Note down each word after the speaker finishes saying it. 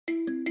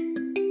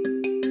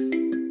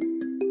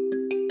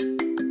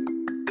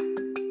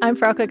I'm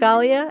Frauke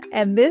Gallia,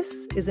 and this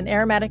is An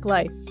Aromatic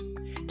Life.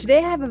 Today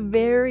I have a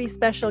very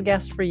special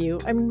guest for you.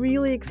 I'm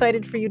really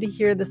excited for you to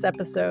hear this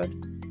episode.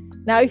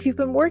 Now, if you've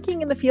been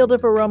working in the field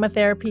of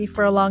aromatherapy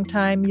for a long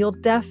time, you'll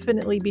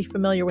definitely be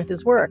familiar with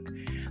his work.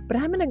 But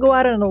I'm going to go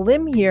out on a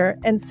limb here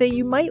and say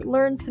you might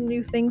learn some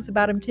new things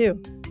about him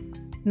too.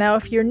 Now,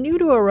 if you're new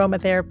to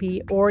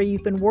aromatherapy or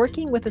you've been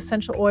working with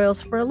essential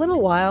oils for a little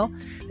while,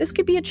 this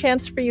could be a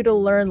chance for you to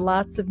learn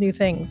lots of new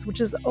things,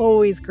 which is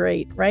always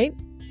great, right?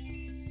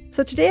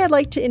 So today I'd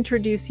like to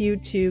introduce you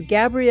to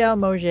Gabriel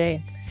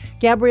Mauger.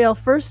 Gabriel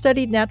first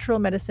studied natural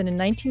medicine in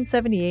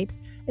 1978,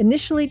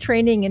 initially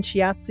training in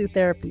shiatsu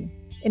therapy.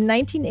 In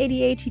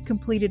 1988, he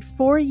completed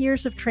 4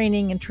 years of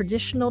training in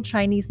traditional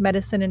Chinese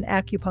medicine and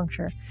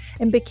acupuncture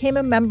and became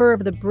a member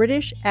of the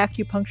British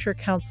Acupuncture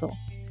Council.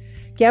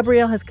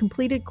 Gabriel has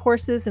completed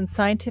courses in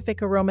scientific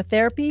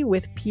aromatherapy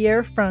with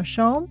Pierre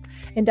Franchomme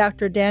and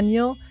Dr.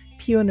 Daniel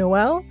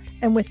Piu-Noel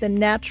and with the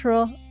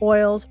Natural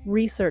Oils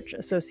Research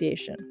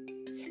Association.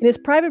 In his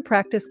private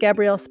practice,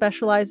 Gabriel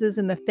specializes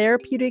in the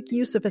therapeutic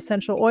use of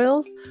essential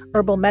oils,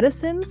 herbal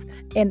medicines,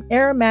 and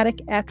aromatic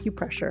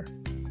acupressure.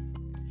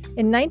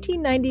 In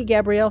 1990,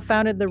 Gabriel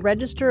founded the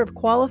Register of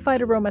Qualified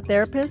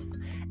Aromatherapists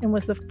and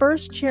was the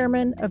first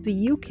chairman of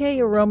the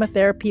UK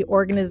Aromatherapy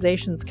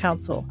Organizations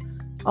Council,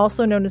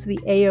 also known as the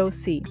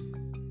AOC.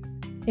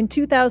 In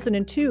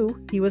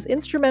 2002, he was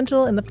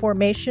instrumental in the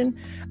formation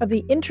of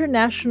the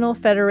International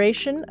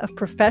Federation of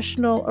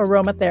Professional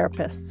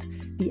Aromatherapists,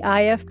 the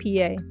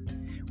IFPA,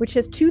 which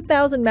has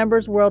 2,000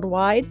 members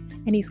worldwide,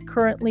 and he's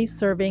currently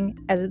serving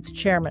as its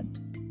chairman.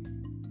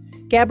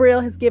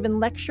 Gabriel has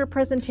given lecture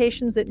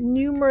presentations at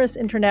numerous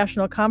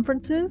international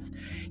conferences.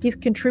 He's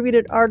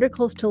contributed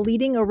articles to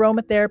leading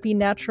aromatherapy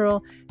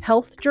natural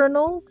health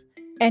journals,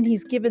 and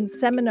he's given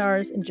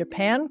seminars in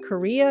Japan,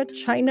 Korea,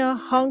 China,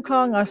 Hong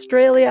Kong,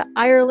 Australia,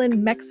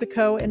 Ireland,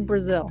 Mexico, and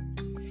Brazil.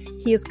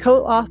 He is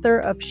co-author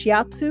of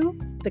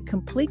Shiatsu, The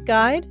Complete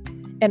Guide,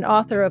 and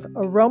author of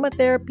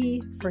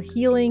Aromatherapy for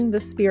Healing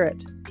the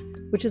Spirit,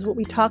 which is what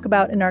we talk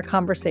about in our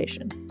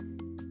conversation.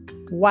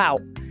 Wow,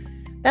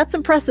 that's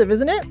impressive,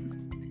 isn't it?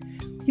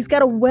 He's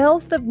got a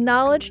wealth of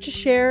knowledge to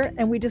share,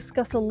 and we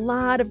discuss a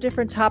lot of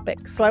different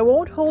topics, so I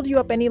won't hold you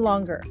up any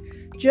longer.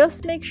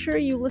 Just make sure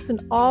you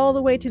listen all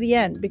the way to the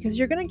end because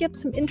you're going to get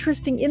some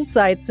interesting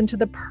insights into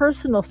the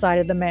personal side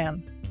of the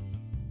man.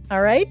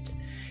 All right,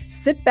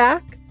 sit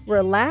back,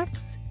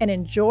 relax, and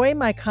enjoy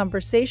my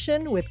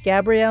conversation with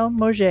Gabriel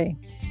Mauger.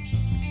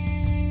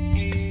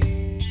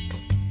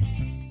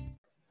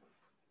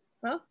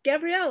 Well,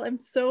 Gabriel, I'm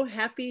so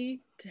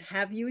happy to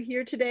have you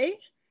here today.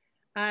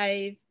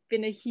 I've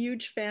been a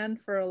huge fan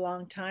for a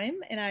long time,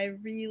 and I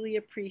really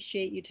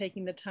appreciate you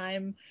taking the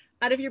time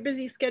out of your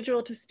busy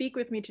schedule to speak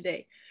with me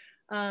today.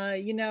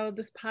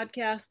 This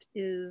podcast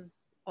is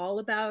all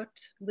about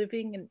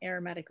living an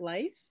aromatic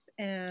life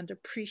and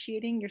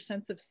appreciating your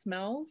sense of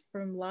smell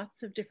from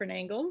lots of different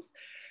angles.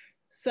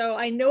 So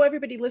I know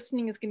everybody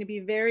listening is going to be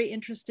very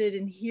interested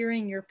in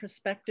hearing your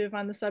perspective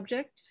on the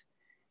subject.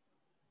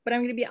 But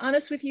I'm going to be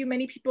honest with you,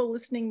 many people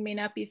listening may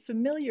not be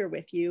familiar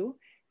with you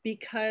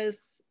because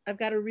I've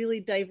got a really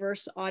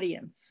diverse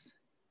audience.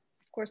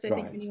 Of course, I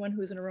think anyone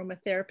who's an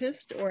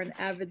aromatherapist or an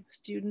avid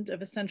student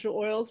of essential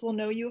oils will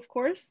know you, of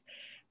course.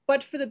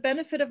 But for the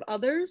benefit of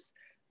others,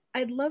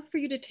 I'd love for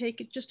you to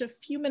take just a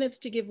few minutes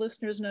to give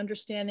listeners an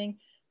understanding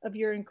of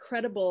your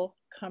incredible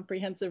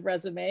comprehensive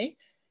resume.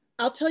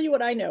 I'll tell you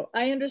what I know.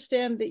 I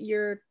understand that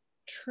you're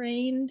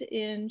trained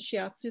in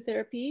shiatsu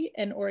therapy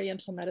and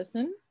oriental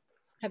medicine,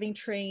 having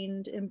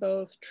trained in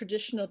both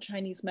traditional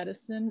Chinese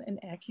medicine and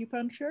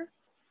acupuncture.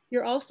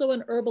 You're also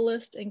an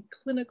herbalist and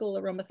clinical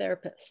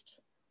aromatherapist.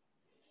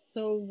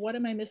 So what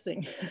am I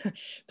missing?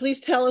 Please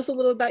tell us a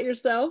little about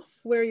yourself,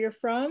 where you're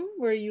from,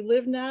 where you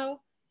live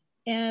now,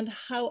 and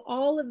how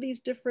all of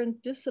these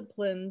different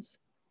disciplines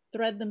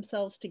thread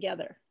themselves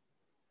together.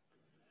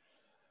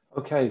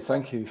 Okay,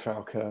 thank you,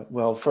 Frauke.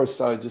 Well, first,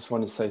 I just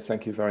want to say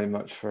thank you very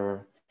much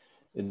for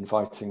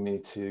inviting me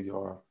to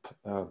your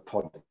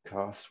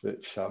podcast,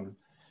 which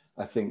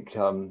I think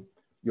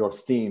your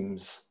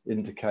themes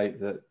indicate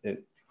that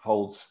it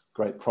holds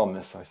great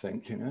promise, I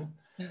think,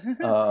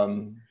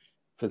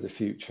 for the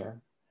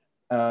future.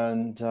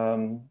 And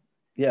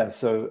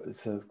so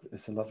it's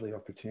a lovely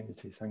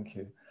opportunity. Thank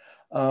you.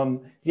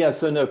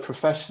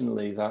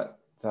 Professionally, that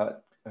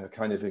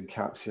kind of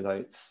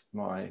encapsulates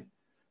my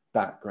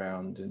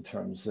background in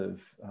terms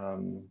of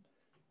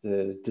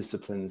the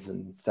disciplines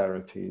and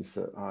therapies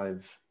that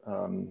I've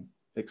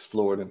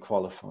explored and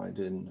qualified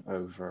in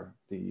over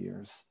the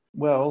years.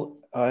 Well,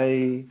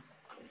 I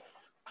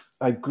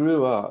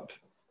grew up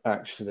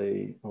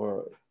actually,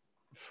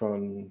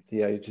 from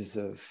the ages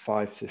of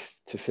 5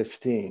 to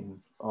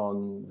 15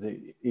 on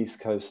the east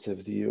coast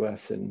of the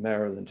US in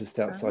Maryland, just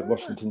outside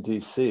Washington,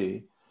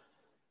 DC,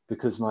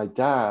 because my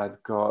dad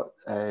got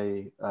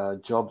a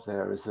job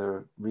there as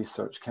a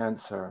research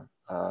cancer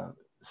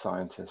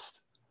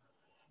scientist.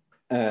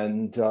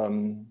 And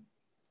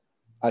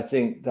I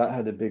think that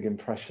had a big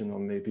impression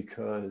on me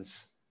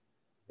because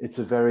it's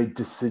a very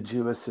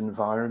deciduous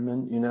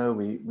environment. You know,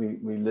 we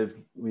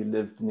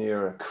lived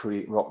near a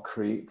creek, Rock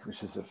Creek,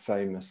 which is a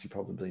famous, you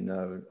probably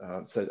know.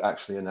 So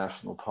actually a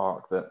national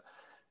park that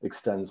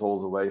extends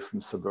all the way from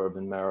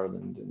suburban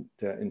Maryland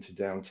into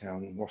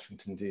downtown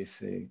Washington,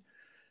 D.C.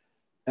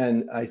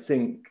 And I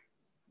think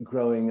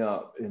growing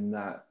up in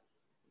that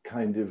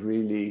kind of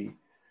really,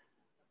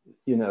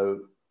 you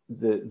know,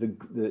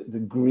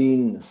 the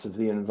greenness of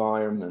the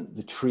environment,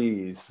 the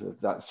trees,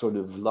 that sort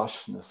of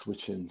lushness,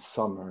 which in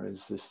summer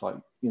is this, like,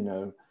 you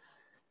know,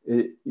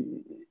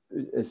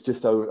 it's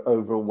just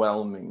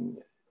overwhelming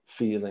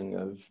feeling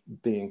of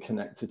being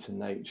connected to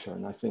nature.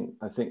 And I think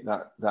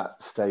that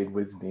stayed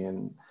with me,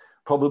 and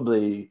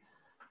probably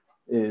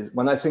is,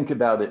 when I think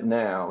about it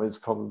now, is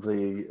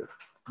probably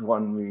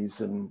one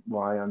reason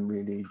why I'm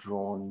really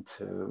drawn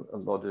to a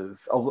lot of,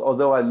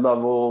 although I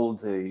love all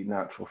the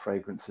natural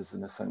fragrances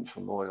and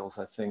essential oils,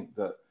 I think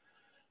that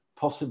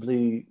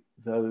possibly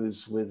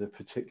those with a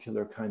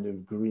particular kind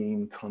of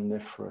green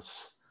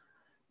coniferous,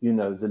 you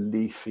know, the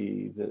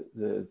leafy,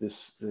 the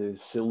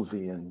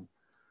sylvian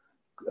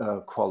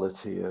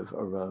quality of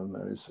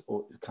aroma is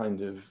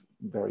kind of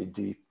very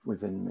deep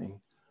within me.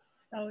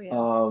 Oh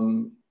yeah.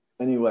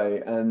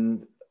 Anyway,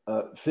 and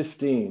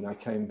 15, I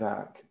came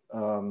back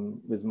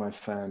with my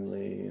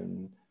family,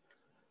 and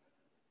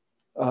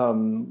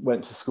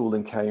went to school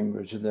in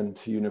Cambridge and then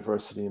to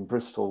university in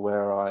Bristol,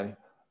 where I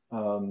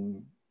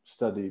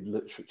studied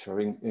literature,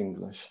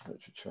 English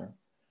literature.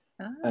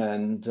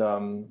 And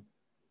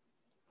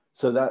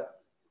so that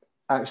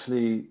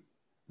actually,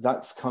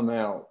 that's come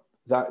out,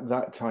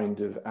 that kind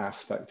of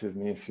aspect of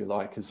me, if you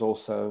like, is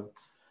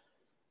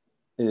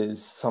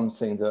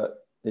something that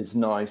is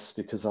nice,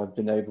 because I've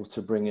been able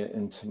to bring it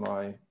into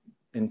my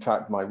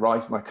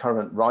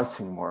current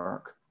writing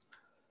work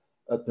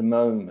at the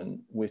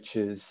moment, which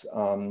is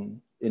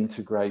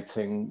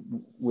integrating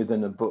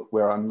within a book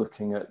where I'm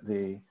looking at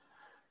the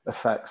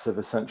effects of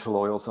essential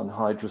oils on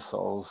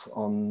hydrosols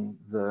on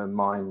the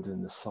mind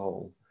and the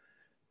soul.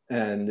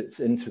 And it's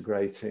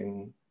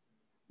integrating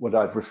what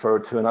I've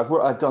referred to, and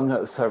I've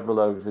done several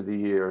over the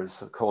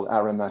years, called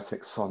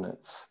aromatic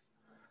sonnets.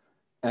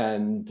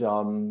 And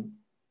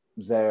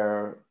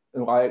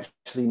I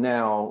actually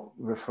now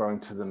referring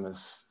to them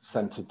as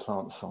scented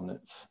plant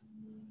sonnets.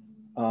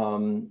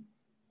 And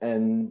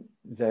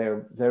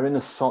they're in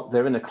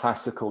a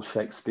classical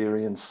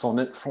Shakespearean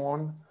sonnet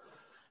form,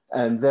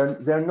 and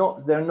they're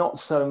not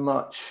so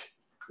much,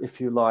 if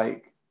you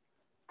like,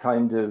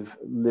 kind of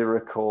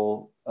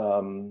lyrical,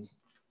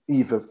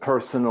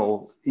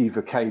 personal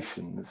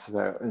evocations.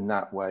 They're in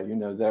that way, you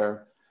know,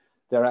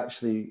 they're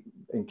actually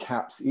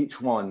each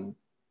one,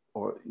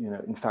 or, you know,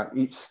 in fact,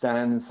 each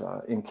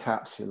stanza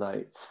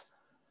encapsulates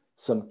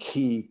some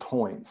key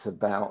points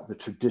about the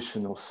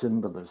traditional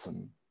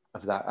symbolism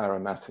of that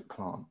aromatic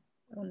plant.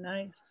 Oh,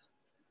 nice.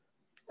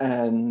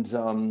 And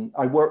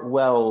I work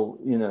well,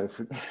 you know,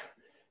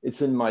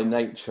 it's in my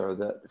nature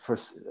that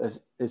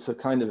it's a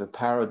kind of a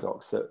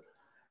paradox that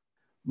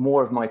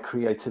more of my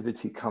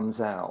creativity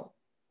comes out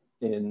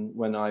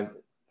when I've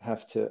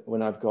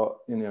got,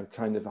 you know,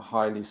 kind of a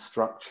highly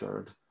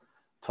structured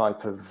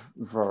type of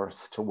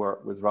verse to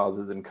work with,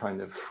 rather than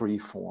kind of free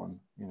form,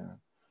 you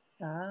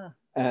know.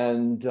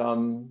 And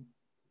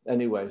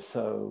anyway,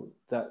 so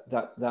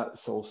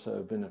that's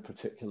also been a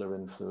particular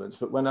influence.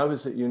 But when I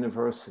was at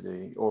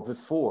university, or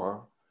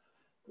before,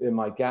 in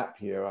my gap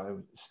year, I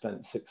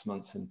spent 6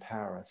 months in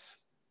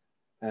Paris,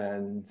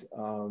 and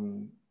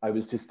I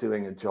was just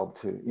doing a job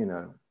to, you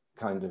know,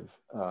 kind of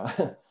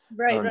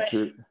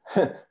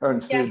earn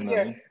food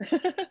money.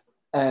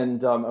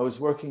 And I was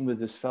working with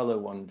this fellow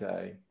one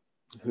day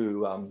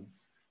who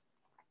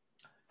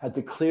had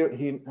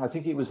I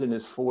think he was in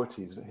his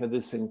 40s, but he had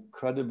this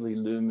incredibly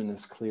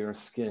luminous, clear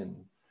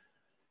skin.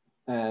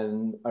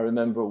 And I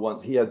remember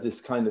once he had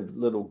this kind of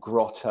little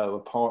grotto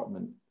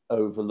apartment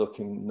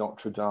overlooking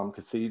Notre Dame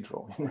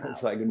Cathedral. You know,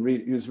 it's like, and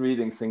he was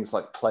reading things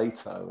like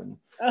Plato, and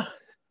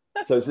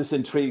so it's this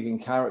intriguing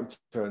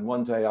character. And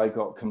one day I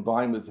got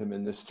combined with him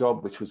in this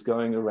job, which was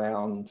going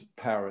around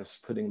Paris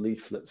putting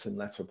leaflets in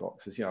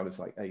letterboxes. You know, I was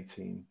like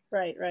 18.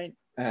 Right.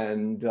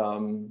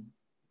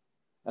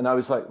 And I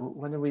was like,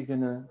 when are we going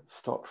to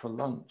stop for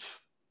lunch?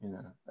 You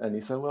know, and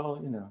he said,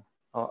 well, you know,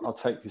 I'll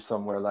take you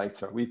somewhere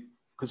later.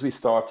 Because we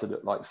started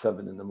at like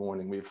 7 in the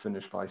morning, we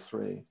finished by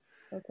 3.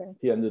 Okay.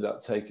 He ended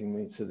up taking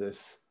me to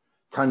this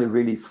kind of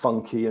really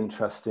funky,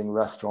 interesting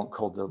restaurant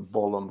called the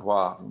Bowl en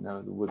Bois, you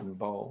know, the wooden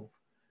bowl.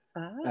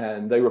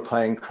 And they were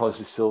playing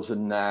Crosby, Stills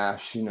and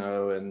Nash, you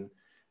know, and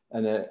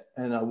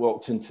I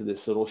walked into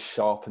this little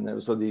shop, and there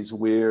was all these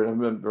weird, I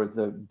remember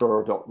the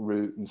burdock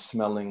root and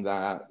smelling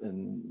that,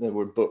 and there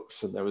were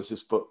books, and there was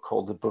this book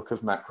called The Book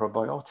of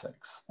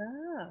Macrobiotics.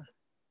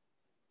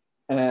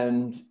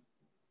 And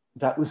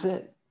that was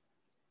it.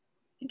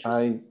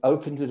 I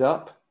opened it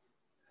up,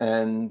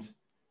 and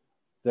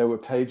there were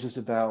pages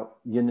about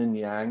yin and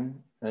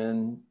yang,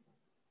 and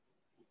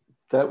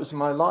that was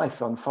my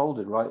life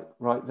unfolded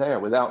right there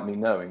without me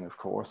knowing, of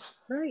course.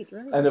 Right,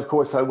 right. And of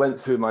course, I went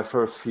through my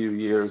first few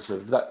years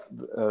of that.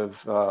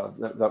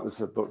 That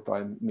was a book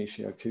by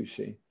Michio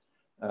Kushi.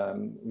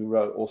 We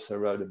also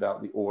wrote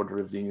about the order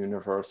of the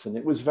universe, and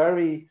it was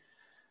that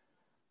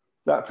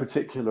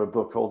particular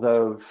book,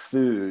 although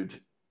food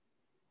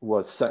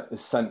was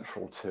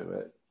central to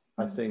it.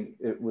 I think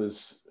it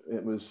was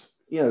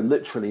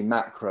literally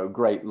macro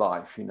great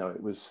life.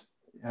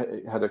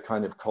 It had a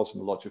kind of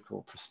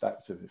cosmological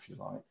perspective, if you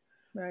like.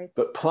 Right.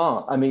 But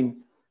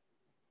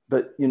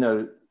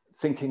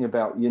thinking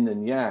about yin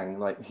and yang,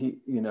 like he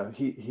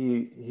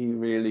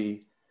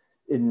really,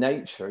 in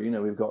nature,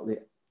 we've got the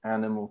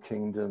animal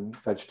kingdom,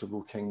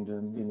 vegetable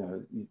kingdom,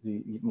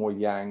 the more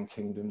yang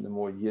kingdom, the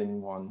more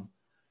yin one.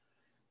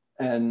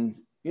 And,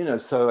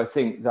 so I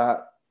think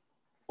that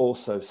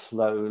also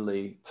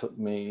slowly took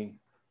me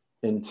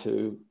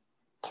into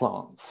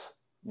plants,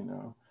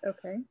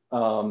 Okay.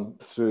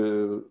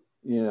 Through,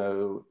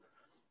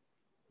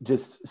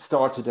 just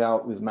started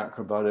out with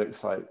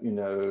macrobiotics, like,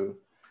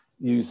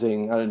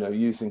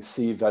 using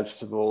sea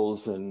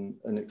vegetables and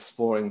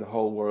exploring the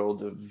whole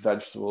world of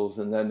vegetables.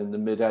 And then in the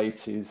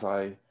mid-'80s,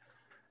 I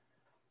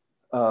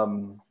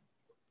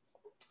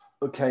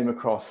came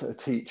across a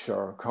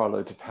teacher,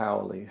 Carlo Di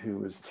Paoli, who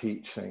was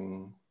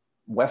teaching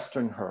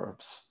Western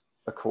herbs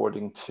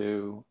according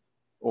to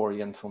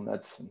Oriental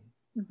medicine.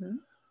 Mm-hmm.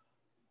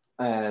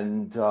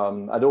 And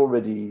I'd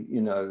already,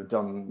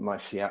 done my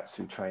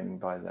shiatsu training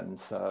by then.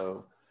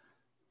 So,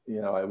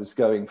 I was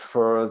going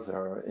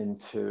further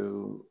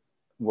into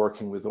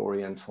working with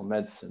Oriental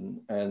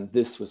medicine. And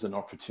this was an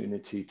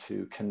opportunity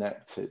to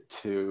connect it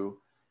to,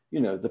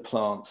 the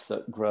plants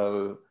that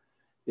grow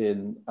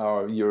in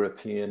our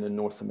European and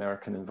North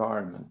American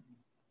environment,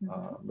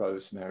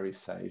 rosemary,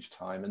 sage,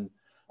 thyme, and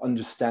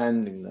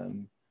understanding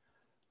them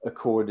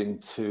according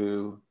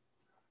to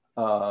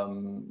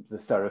the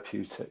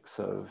therapeutics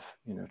of,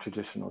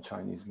 traditional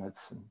Chinese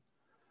medicine.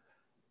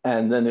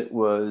 And then it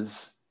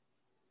was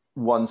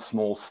one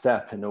small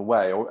step in a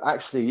way, or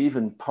actually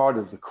even part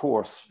of the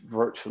course,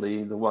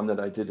 virtually the one that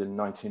I did in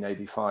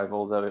 1985,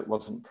 although it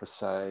wasn't per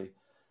se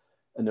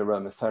an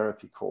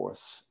aromatherapy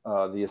course.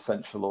 The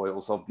essential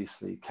oils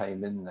obviously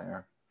came in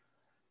there.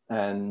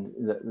 And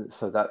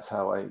so that's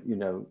how I,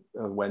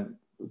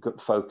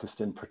 got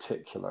focused in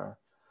particular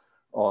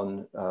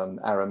on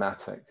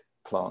aromatic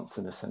plants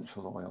and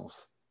essential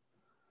oils.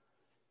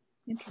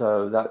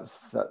 So that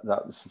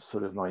was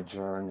sort of my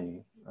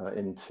journey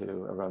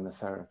into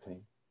aromatherapy.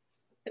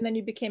 And then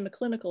you became a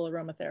clinical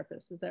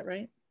aromatherapist, is that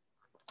right?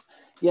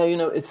 Yeah,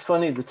 it's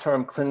funny, the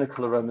term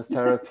clinical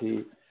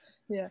aromatherapy.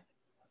 Yeah.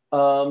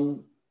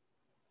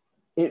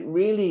 It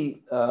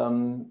really,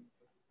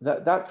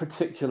 that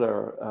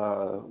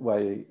particular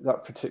way,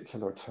 that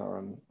particular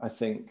term, I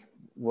think,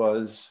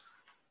 was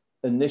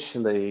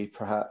initially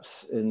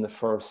perhaps in the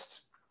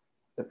 80s,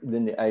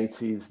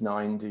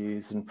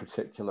 90s in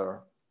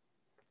particular,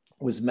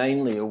 was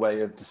mainly a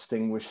way of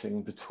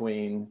distinguishing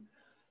between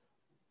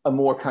a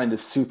more kind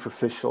of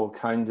superficial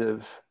kind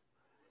of,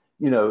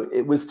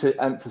 it was to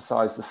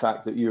emphasize the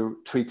fact that you're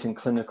treating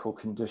clinical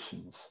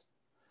conditions.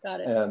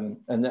 Got it.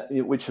 And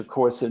which of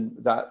course,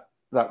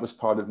 that was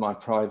part of my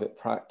private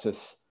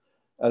practice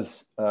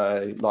as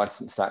a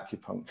licensed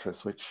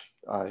acupuncturist, which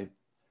I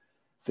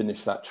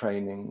finished that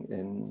training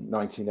in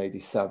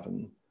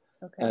 1987.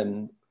 Okay.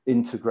 And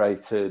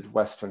integrated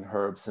Western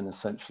herbs and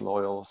essential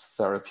oils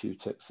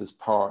therapeutics as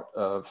part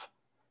of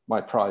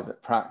my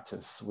private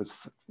practice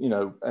with,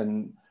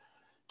 and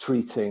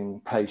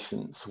treating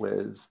patients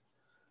with,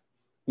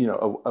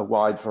 a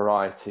wide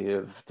variety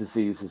of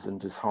diseases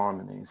and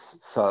disharmonies.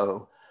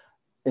 So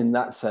in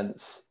that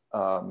sense,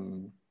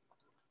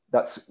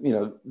 that's,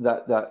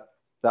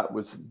 that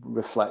was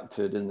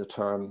reflected in the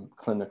term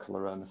clinical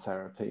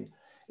aromatherapy.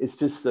 It's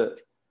just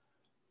that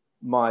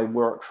my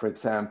work, for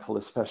example,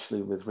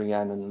 especially with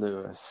Rhiannon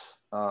Lewis,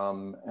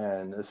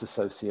 and as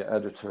associate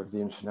editor of the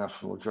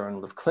International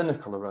Journal of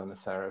Clinical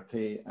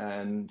Aromatherapy,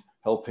 and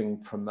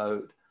helping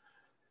promote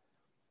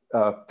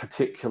a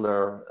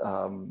particular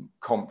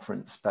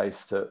conference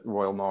based at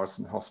Royal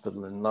Marsden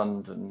Hospital in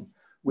London,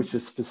 which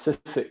is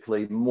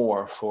specifically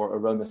more for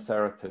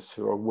aromatherapists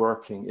who are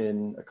working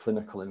in a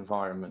clinical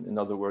environment, in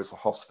other words, a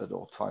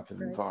hospital type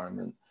of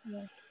environment.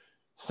 Yeah.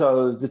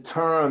 So the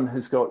term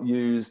has got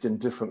used in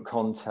different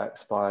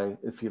contexts by,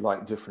 if you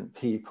like, different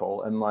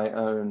people, and my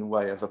own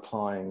way of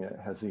applying it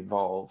has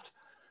evolved.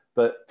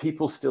 But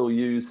people still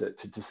use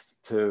it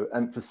to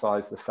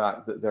emphasize the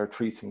fact that they're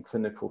treating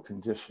clinical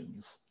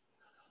conditions.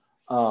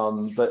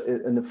 But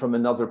from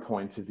another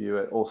point of view,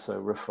 it also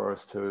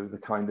refers to the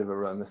kind of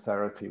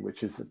aromatherapy,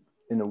 which is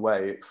in a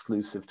way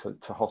exclusive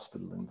to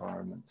hospital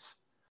environments.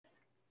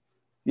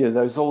 Yeah,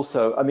 there's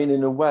also, I mean,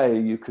 in a way,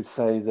 you could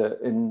say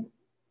that in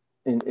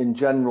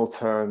general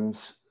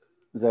terms,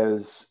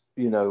 there's,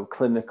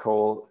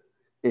 clinical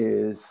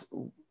is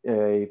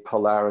a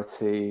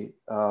polarity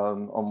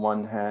on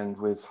one hand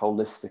with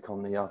holistic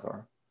on the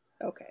other.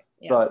 Okay.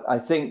 Yeah. But I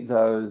think,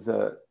 though,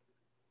 that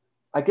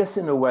I guess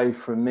in a way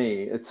for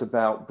me, it's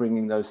about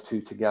bringing those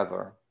two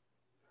together.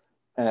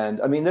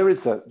 And I mean,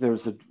 there's a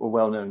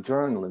well-known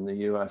journal in the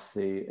US,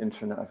 the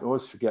Internet. I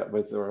always forget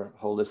whether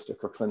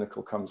holistic or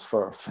clinical comes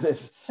first,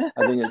 but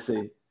I think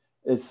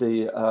it's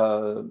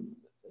the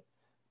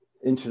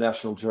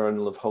International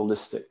Journal of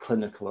Holistic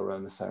Clinical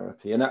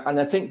Aromatherapy, and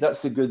I think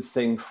that's a good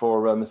thing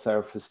for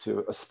aromatherapists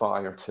to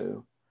aspire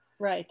to.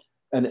 Right.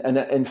 And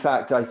in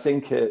fact, I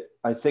think it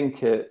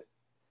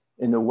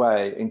in a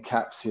way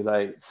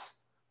encapsulates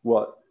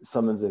what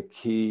some of the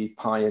key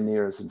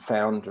pioneers and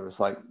founders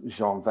like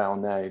Jean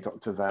Valnet,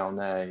 Dr.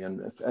 Valnet,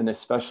 and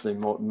especially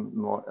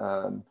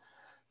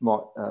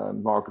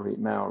Marguerite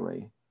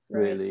Maury,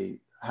 really,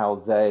 how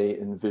they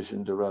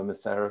envisioned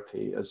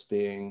aromatherapy as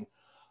being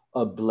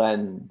a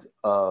blend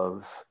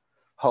of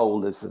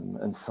holism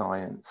and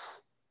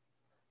science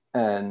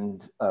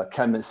and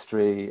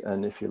chemistry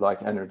and, if you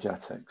like,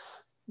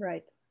 energetics.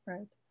 Right.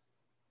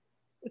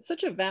 It's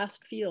such a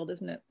vast field,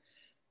 isn't it?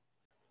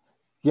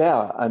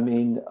 Yeah, I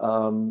mean,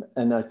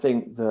 and I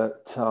think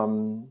that,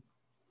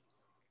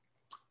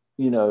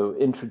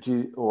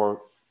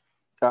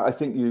 I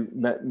think you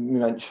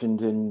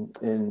mentioned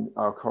in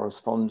our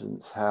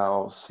correspondence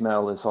how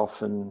smell is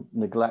often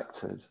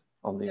neglected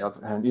on the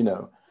other hand,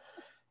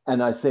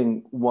 and I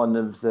think one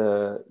of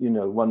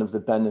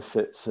the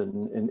benefits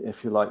and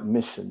if you like,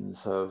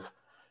 missions of,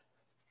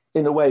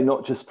 in a way,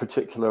 not just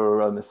particular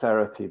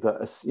aromatherapy,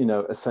 but,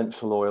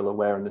 essential oil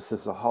awareness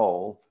as a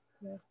whole,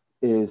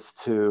 is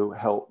to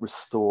help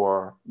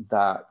restore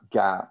that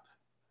gap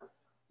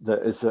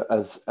that is,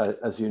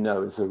 as you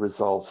know, is a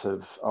result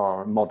of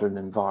our modern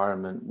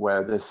environment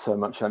where there's so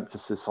much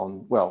emphasis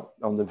on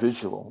the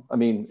visual. I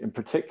mean, in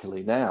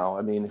particularly now,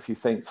 I mean, if you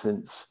think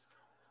since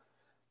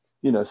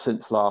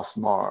last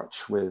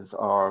March with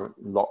our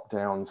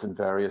lockdowns in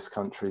various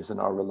countries and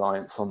our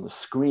reliance on the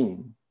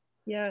screen.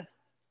 Yes.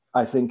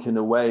 I think in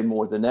a way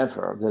more than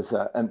ever, there's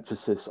an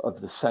emphasis of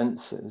the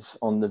senses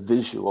on the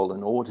visual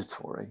and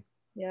auditory.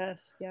 Yes.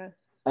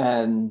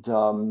 And,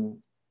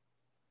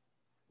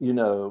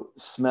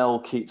 smell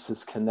keeps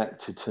us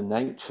connected to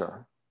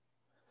nature.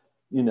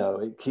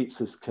 It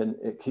keeps us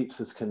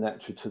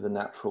connected to the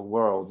natural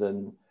world,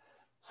 and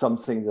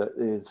something that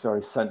is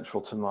very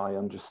central to my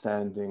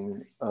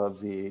understanding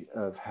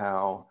of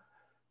how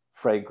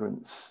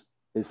fragrance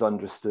is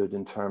understood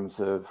in terms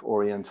of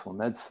Oriental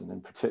medicine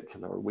in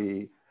particular.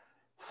 We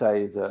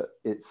say that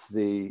it's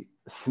the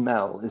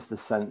smell is the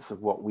sense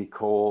of what we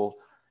call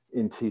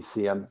in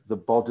TCM, the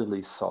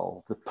bodily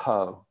soul, the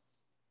Po,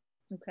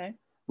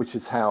 which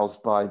is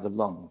housed by the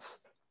lungs.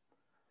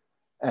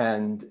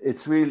 And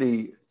it's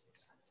really,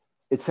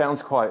 it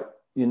sounds quite,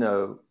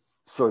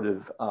 sort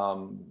of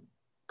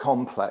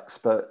complex,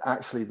 but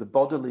actually the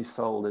bodily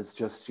soul is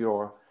just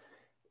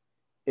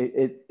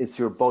it's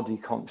your body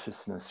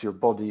consciousness, your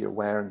body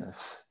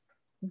awareness.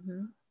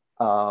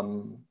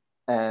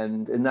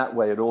 And in that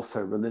way, it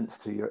also relates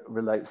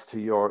to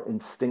your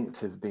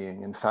instinctive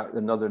being. In fact,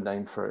 another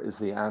name for it is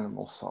the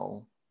animal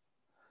soul.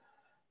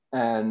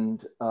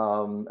 And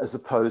as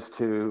opposed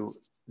to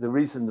the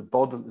reason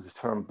the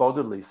term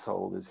bodily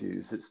soul is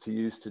used, it's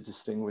used to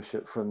distinguish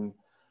it from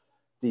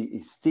the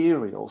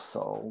ethereal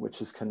soul,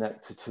 which is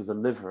connected to the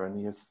liver. And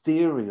the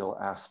ethereal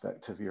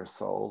aspect of your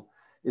soul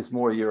is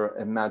more your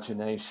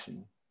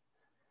imagination,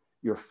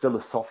 your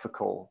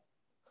philosophical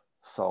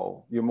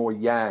soul. You're more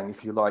yang,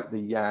 if you like, the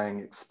yang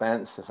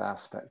expansive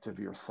aspect of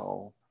your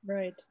soul.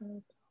 Right.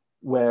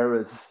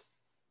 Whereas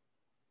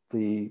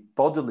the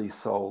bodily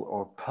soul,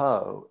 or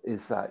Po,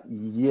 is that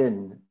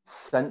yin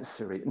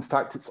sensory. In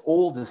fact, it's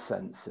all the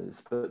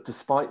senses, but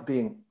despite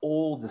being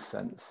all the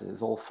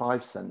senses, all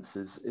five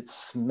senses, it's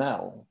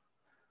smell,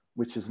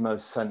 which is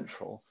most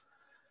central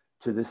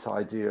to this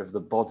idea of the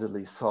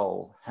bodily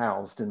soul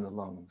housed in the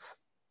lungs.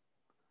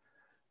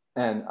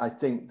 And I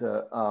think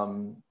that,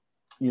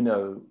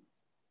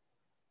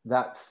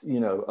 that's,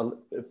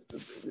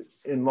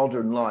 in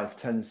modern life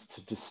tends to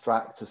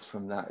distract us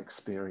from that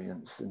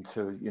experience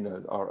into,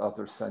 our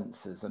other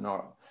senses and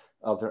our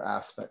other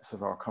aspects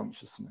of our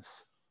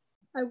consciousness.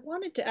 I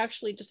wanted to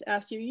actually just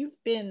ask you,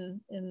 you've been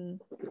in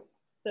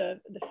the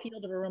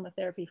field of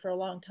aromatherapy for a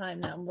long time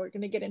now. And we're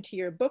going to get into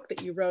your book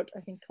that you wrote, I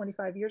think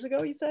 25 years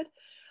ago, you said.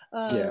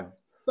 Yeah.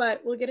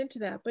 But we'll get into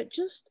that. But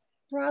just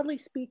broadly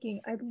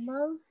speaking, I'd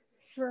love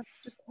for us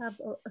to just have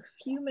a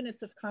few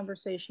minutes of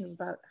conversation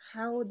about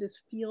how this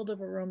field of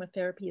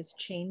aromatherapy has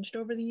changed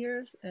over the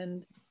years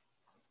and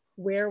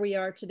where we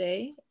are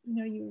today.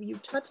 You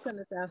touched on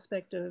this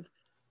aspect of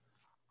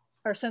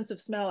our sense of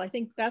smell. I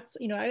think that's,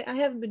 I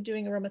haven't been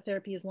doing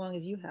aromatherapy as long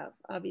as you have,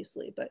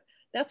 obviously, but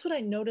that's what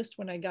I noticed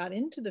when I got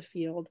into the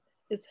field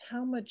is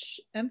how much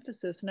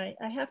emphasis, and I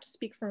have to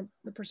speak from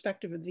the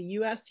perspective of the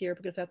US here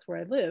because that's where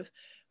I live,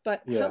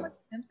 but how much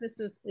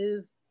emphasis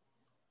is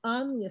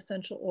on the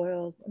essential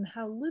oils and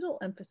how little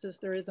emphasis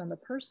there is on the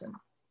person.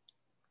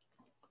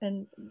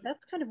 And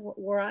that's kind of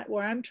where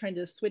I'm trying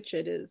to switch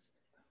it is.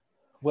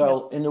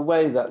 Well, in a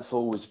way that's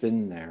always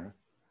been there.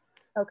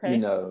 Okay.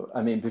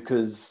 I mean,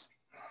 because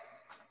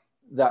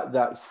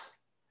that's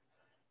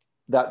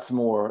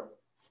more,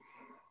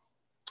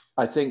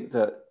 I think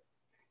that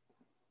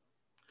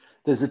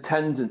there's a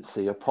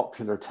tendency, a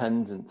popular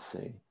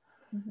tendency,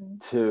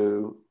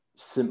 to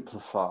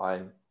simplify,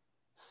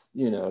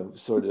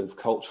 sort of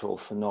cultural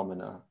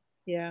phenomena.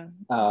 Yeah.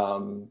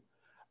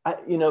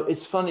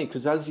 It's funny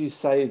because as you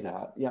say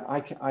that, yeah,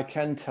 I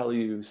can tell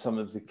you some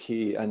of the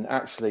key, and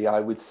actually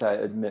I would say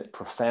admit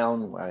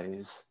profound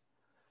ways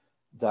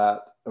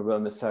that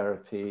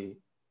aromatherapy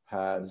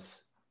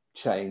has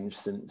changed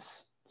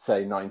since,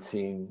 say,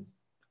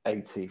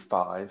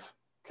 1985,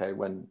 okay,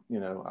 when,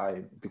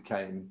 I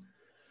became,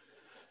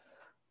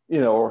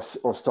 or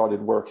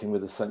started working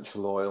with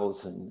essential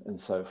oils and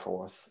so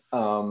forth.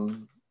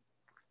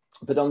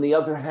 But on the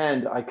other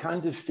hand, I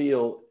kind of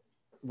feel,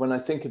 when I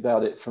think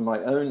about it from my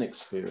own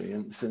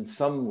experience, in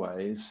some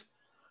ways,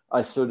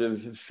 I sort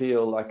of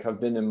feel like I've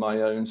been in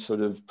my own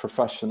sort of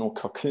professional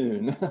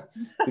cocoon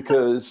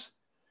because,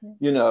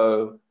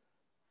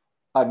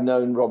 I've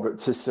known Robert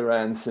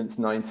Tisserand since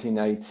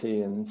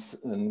 1980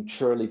 and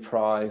Shirley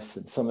Price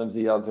and some of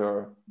the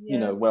other,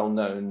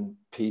 well-known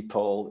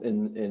people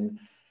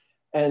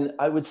and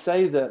I would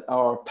say that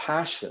our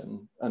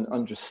passion and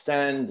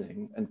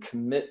understanding and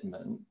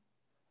commitment,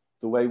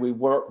 the way we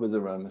work with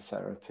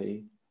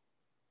aromatherapy,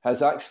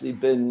 has actually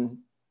been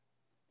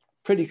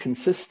pretty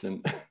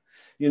consistent,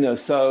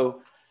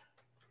 so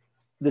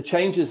the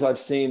changes I've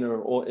seen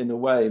are in a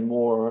way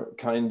more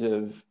kind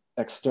of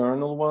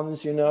external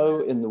ones, in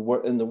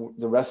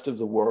the rest of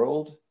the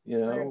world,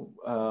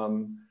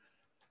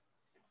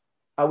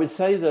 I would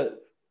say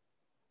that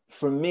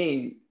for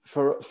me,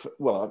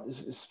 well,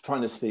 it's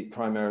trying to speak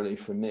primarily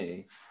for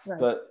me, right.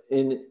 But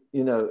in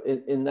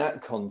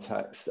that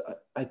context,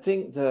 I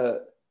think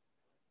that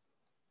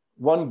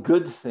one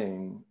good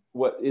thing,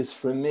 what is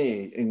for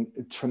me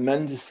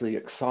tremendously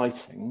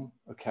exciting,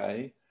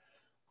 okay,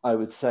 I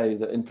would say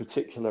that in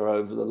particular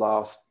over the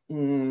last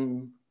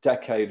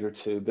decade or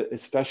two, but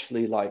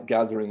especially like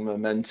gathering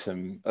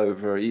momentum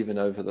even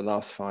over the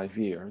last 5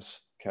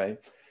 years, okay,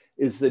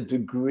 is the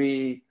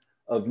degree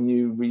of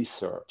new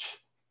research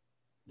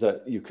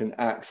that you can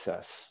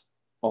access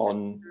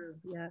on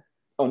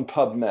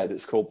PubMed.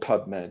 It's called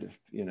PubMed, if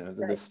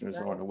the listeners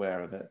aren't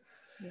aware of it.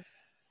 Yeah.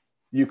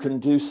 You can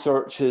do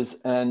searches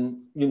and,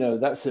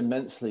 that's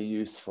immensely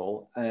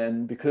useful.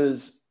 And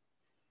because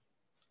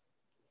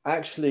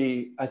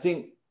actually, I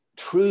think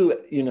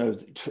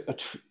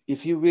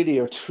if you really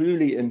are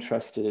truly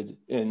interested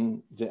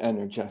in the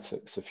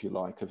energetics, if you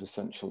like, of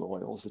essential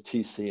oils, the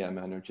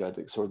TCM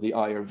energetics or the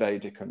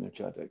Ayurvedic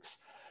energetics,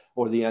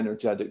 or the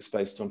energetics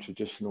based on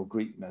traditional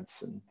Greek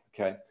medicine,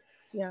 okay?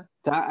 Yeah.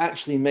 That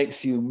actually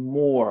makes you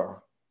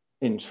more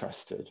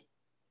interested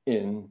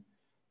in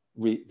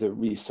the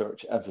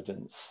research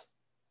evidence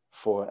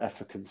for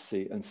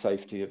efficacy and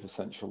safety of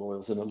essential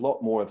oils. And a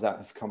lot more of that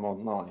has come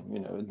online,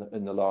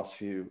 in the last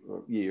few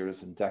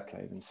years and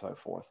decade and so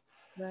forth,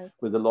 right.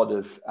 With a lot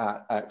of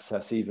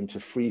access even to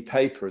free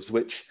papers,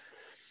 which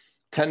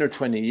 10 or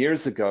 20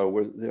 years ago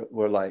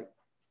were like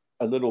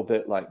a little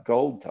bit like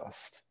gold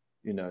dust,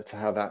 to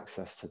have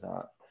access to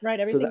that. Right,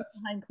 everything's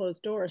behind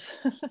closed doors.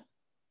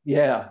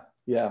 Yeah.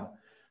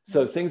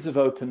 So things have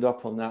opened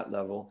up on that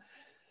level.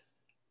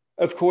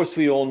 Of course,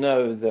 we all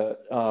know that,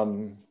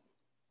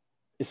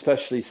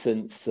 especially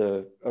since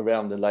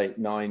around the late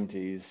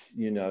 90s,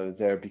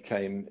 there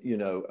became,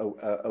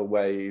 a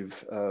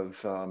wave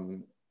of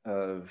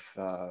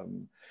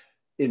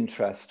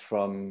interest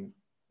from,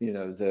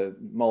 the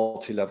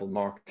multi-level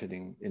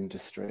marketing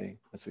industry,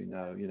 as we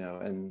know,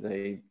 and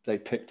they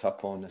picked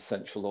up on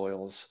essential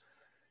oils.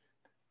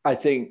 I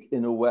think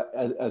in a way,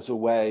 as a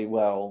way,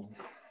 well,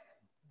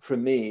 for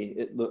me,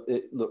 it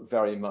looked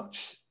very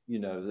much,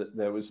 that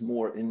there was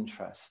more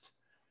interest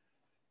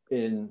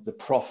in the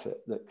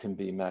profit that can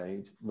be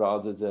made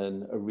rather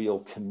than a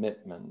real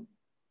commitment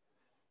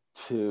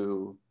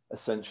to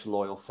essential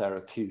oil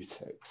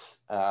therapeutics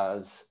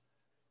as,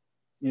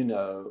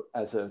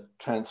 as a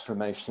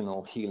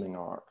transformational healing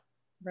art.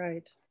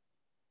 Right.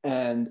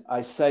 And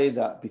I say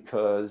that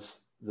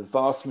because the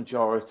vast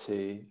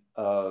majority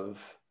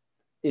of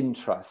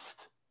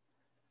interest,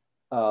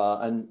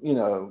 and,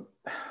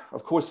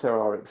 of course there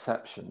are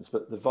exceptions,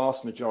 but the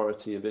vast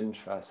majority of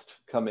interest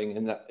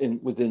coming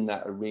within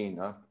that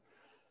arena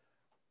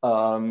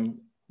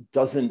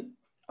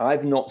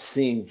I've not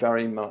seen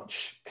very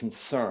much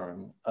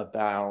concern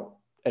about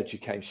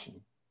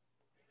education.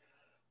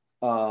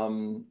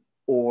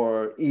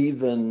 Or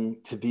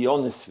even, to be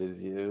honest with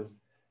you,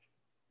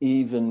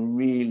 even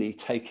really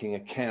taking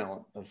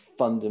account of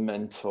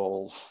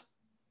fundamentals,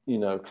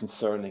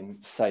 concerning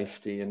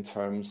safety in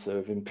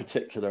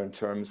particular in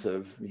terms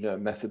of,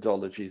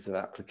 methodologies of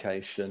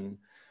application,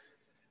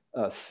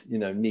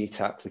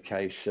 neat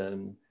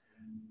application,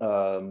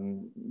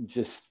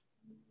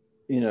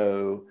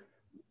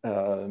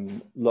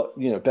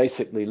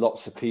 basically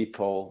lots of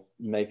people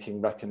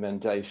making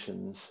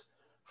recommendations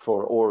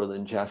for oral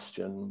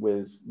ingestion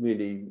with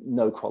really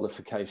no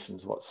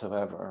qualifications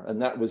whatsoever.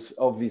 And that was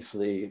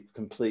obviously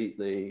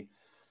completely,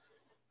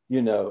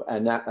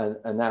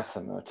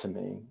 anathema to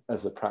me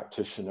as a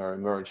practitioner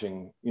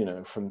emerging,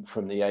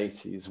 from the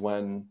 80s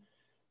when,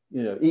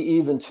 you know,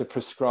 even to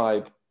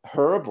prescribe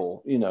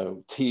herbal, you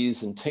know,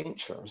 teas and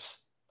tinctures,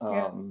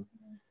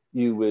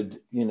 you would,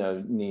 you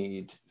know,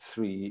 need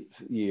 3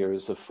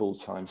 years of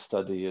full-time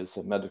study as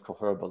a medical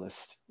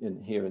herbalist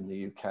here in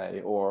the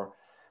UK, or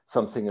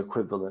something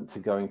equivalent to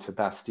going to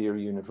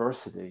Bastyr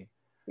University,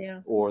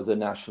 or the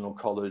National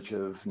College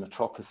of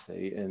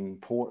Naturopathy in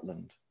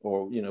Portland,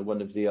 or, you know,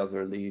 one of the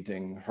other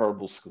leading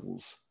herbal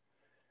schools.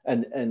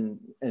 And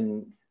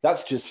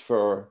that's just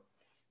for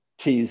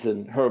teas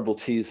and herbal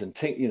teas and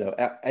you know,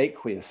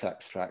 aqueous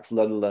extracts,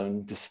 let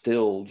alone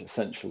distilled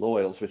essential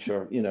oils, which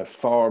are, you know,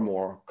 far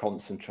more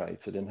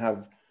concentrated and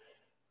have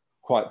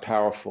quite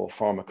powerful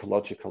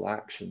pharmacological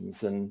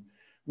actions. And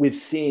we've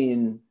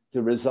seen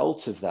the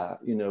result of that.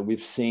 You know,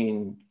 we've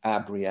seen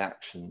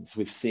abreactions,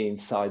 we've seen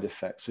side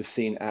effects, we've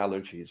seen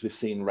allergies, we've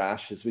seen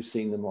rashes, we've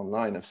seen them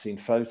online. I've seen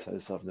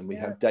photos of them. We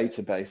have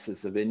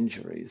databases of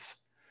injuries.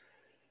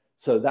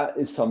 So that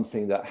is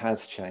something that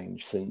has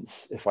changed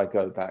since, if I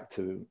go back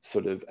to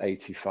sort of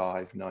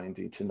 85,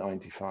 90 to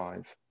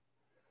 95.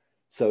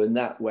 So in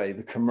that way,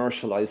 the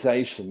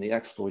commercialization, the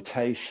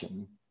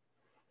exploitation,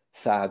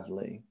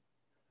 sadly,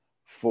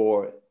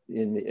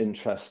 in the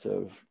interest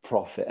of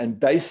profit, and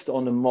based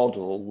on a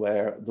model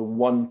where the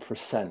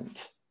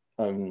 1%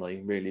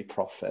 only really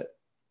profit.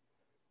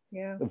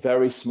 A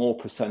very small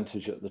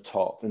percentage at the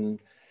top. And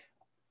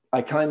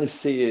I kind of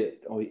see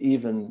it, or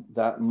even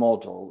that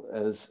model,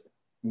 as,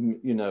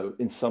 you know,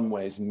 in some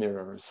ways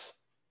mirrors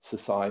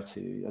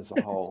society as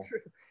a whole,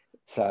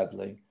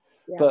 sadly.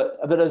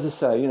 But as I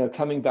say, you know,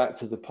 coming back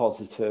to the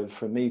positive,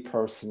 for me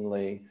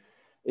personally,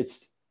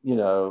 it's, you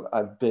know,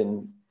 I've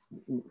been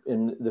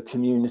in the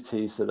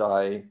communities that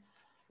I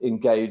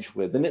engage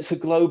with, and it's a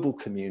global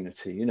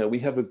community. You know, we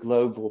have a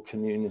global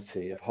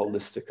community of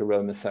holistic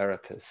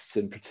aromatherapists,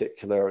 in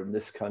particular in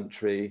this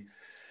country,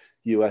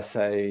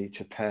 USA,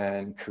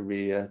 Japan,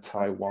 Korea,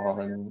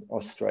 Taiwan,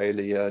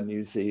 Australia,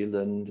 New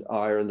Zealand,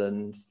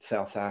 Ireland,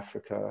 South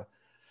Africa,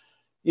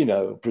 you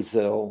know,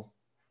 Brazil,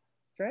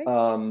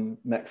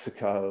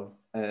 Mexico.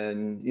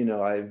 And, you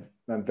know,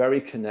 I'm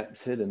very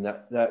connected, and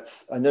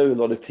that's, I know a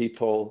lot of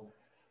people,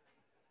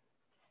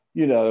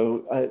 you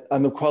know,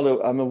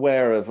 I'm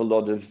aware of a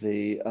lot of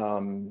the,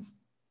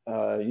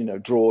 you know,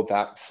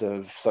 drawbacks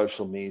of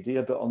social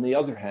media, but on the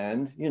other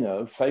hand, you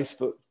know,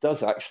 Facebook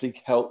does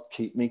actually help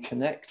keep me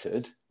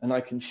connected, and I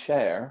can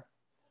share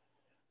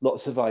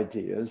lots of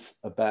ideas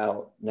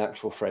about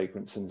natural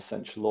fragrance and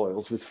essential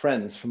oils with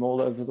friends from all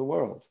over the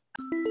world.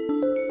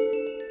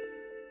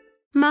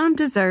 Mom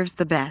deserves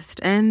the best,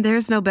 and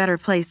there's no better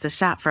place to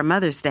shop for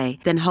Mother's Day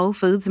than Whole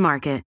Foods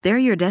Market. They're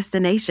your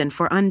destination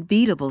for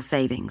unbeatable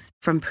savings,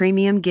 from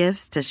premium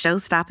gifts to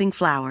show-stopping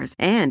flowers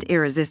and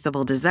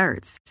irresistible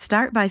desserts.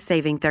 Start by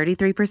saving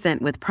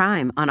 33% with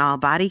Prime on all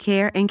body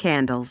care and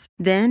candles.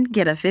 Then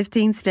get a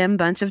 15-stem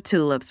bunch of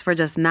tulips for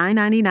just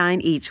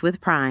 $9.99 each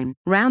with Prime.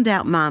 Round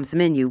out Mom's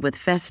menu with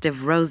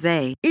festive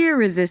rosé,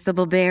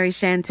 irresistible berry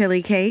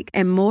chantilly cake,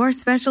 and more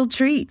special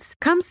treats.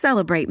 Come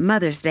celebrate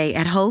Mother's Day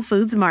at Whole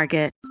Foods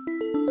Market.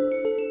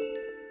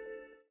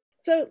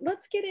 So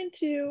let's get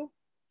into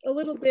a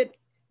little bit,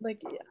 like,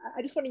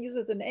 I just want to use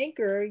as an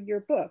anchor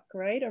your book,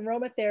 right?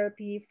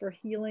 Aromatherapy for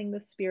Healing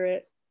the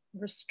Spirit,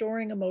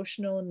 Restoring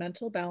Emotional and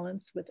Mental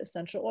Balance with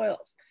Essential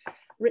Oils.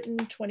 Written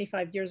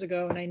 25 years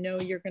ago, and I know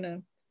you're going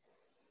to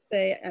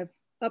say I've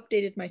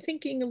updated my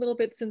thinking a little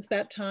bit since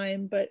that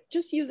time, but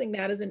just using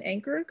that as an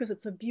anchor, because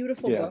it's a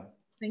beautiful book.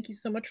 Thank you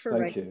so much for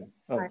writing.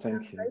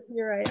 Thank you.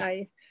 Right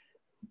here,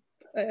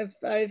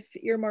 I've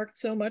earmarked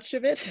so much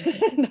of it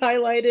and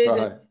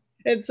highlighted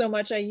and so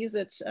much I use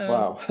it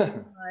all the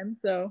time.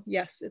 So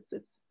yes, it's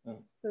a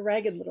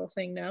ragged little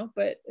thing now,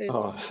 but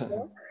it's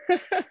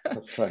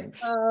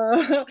thanks.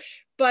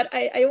 But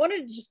I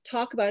wanted to just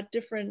talk about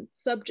different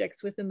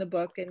subjects within the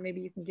book, and maybe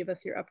you can give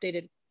us your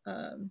updated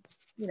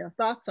you know,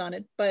 thoughts on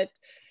it. But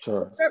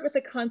let's start with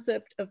the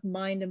concept of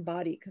mind and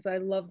body, because I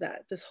love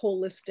that, this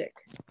holistic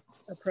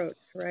approach,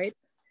 right?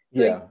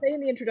 So you say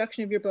in the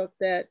introduction of your book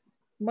that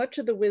much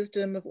of the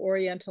wisdom of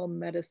Oriental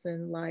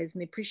medicine lies in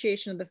the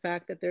appreciation of the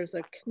fact that there's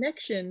a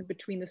connection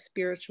between the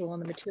spiritual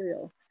and the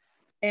material,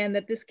 and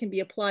that this can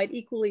be applied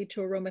equally to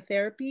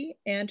aromatherapy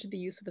and to the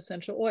use of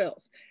essential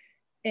oils.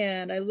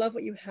 And I love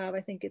what you have.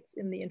 I think it's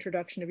in the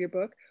introduction of your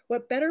book.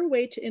 What better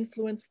way to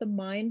influence the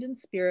mind and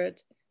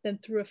spirit than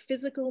through a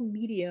physical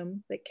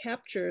medium that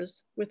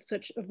captures with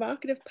such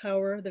evocative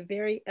power the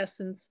very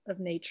essence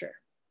of nature?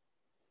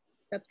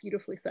 That's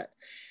beautifully said.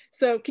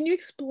 So can you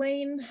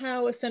explain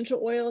how essential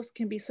oils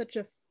can be such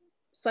a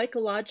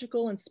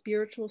psychological and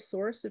spiritual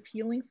source of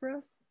healing for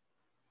us?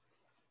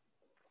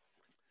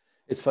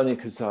 It's funny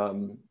because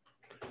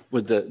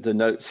with the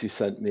notes you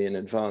sent me in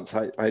advance,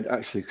 I'd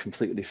actually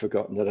completely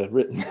forgotten that I'd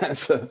written that.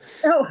 So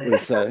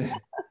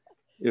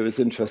it was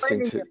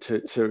interesting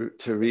to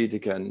read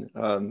again.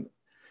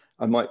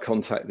 I might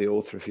contact the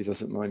author if he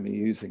doesn't mind me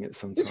using it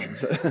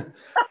sometimes.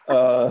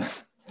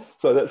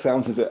 So that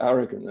sounds a bit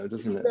arrogant though,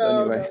 doesn't it?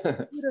 Anyway.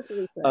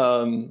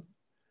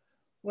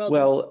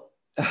 Well,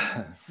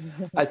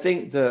 I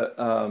think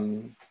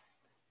that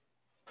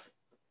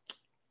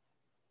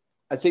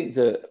I think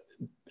that,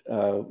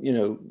 you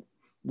know,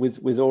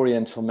 with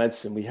Oriental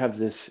medicine, we have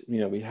this, you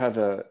know, we have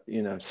a,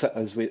 you know,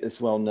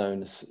 as well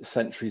known as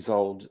centuries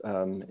old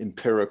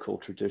empirical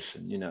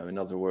tradition, you know, in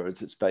other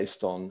words, it's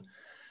based on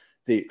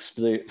the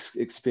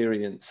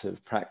experience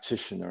of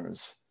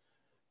practitioners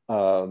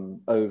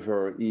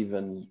over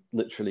even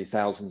literally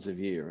thousands of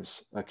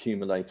years,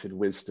 accumulated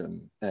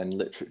wisdom and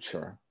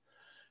literature.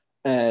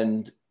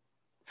 And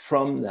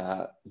from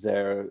that,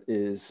 there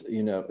is,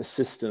 you know, a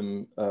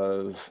system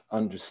of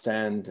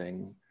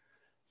understanding,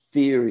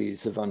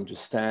 theories of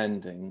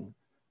understanding,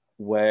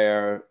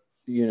 where,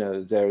 you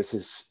know, there's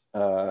this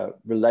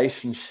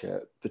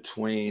relationship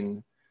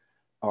between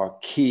our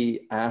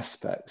key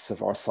aspects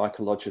of our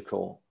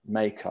psychological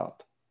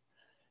makeup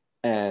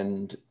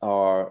and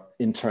our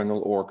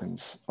internal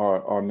organs,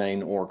 our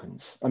main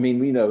organs. I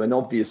mean, you know, an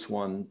obvious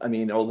one, I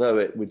mean, although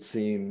it would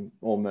seem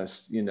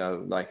almost, you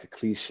know, like a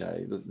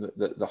cliche,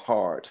 the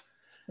heart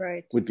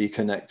Right. would be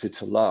connected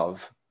to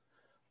love.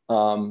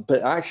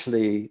 But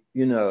actually,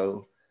 you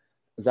know,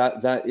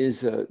 that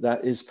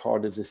is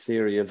part of the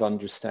theory of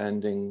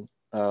understanding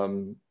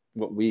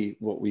what we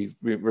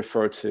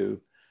refer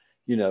to,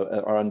 you know,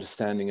 our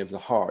understanding of the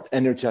heart,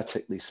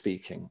 energetically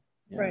speaking.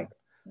 Right.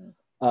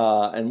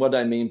 And what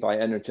I mean by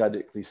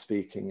energetically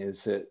speaking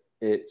is that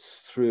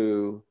it's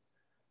through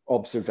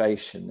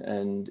observation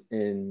and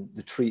in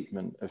the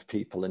treatment of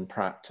people in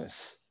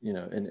practice, you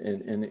know,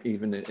 in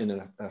even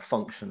in a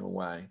functional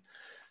way.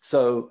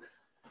 So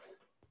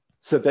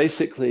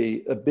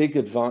basically, a big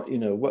advance, you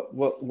know,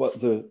 what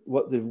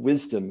the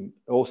wisdom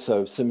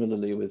also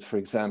similarly with, for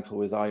example,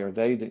 with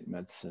Ayurvedic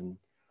medicine,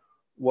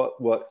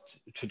 what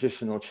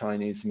traditional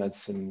Chinese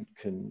medicine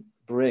can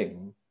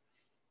bring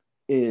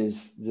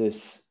is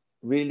this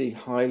really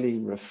highly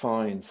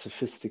refined,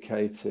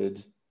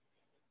 sophisticated,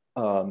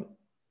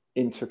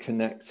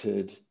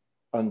 interconnected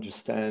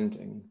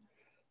understanding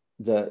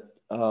that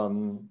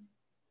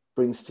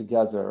brings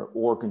together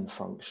organ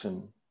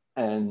function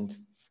and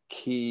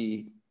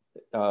key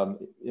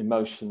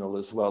emotional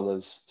as well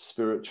as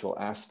spiritual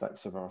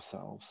aspects of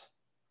ourselves.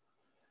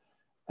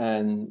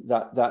 And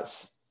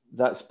that's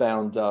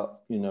bound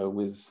up, you know,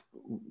 with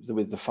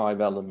the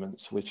 5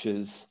 elements, which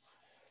is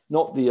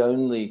not the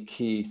only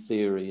key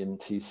theory in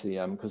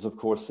TCM, because of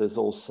course there's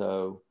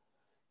also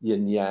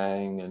yin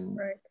yang and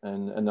Right.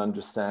 and an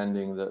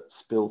understanding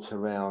that's built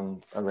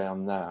around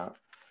that.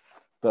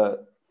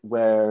 But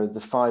where the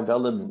 5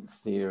 element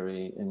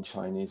theory in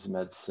Chinese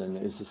medicine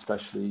is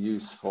especially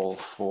useful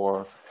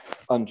for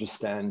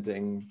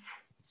understanding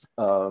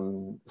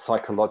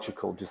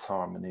psychological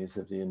disharmonies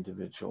of the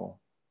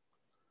individual.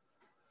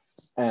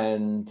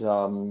 And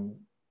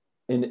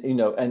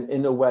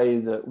in a way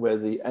that where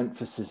the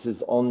emphasis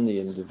is on the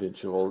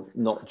individual,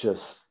 not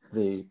just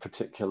the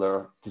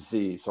particular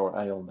disease or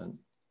ailment,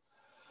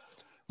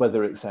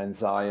 whether it's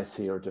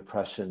anxiety or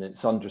depression,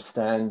 it's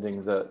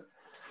understanding that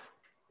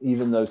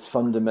even those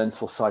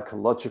fundamental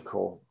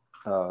psychological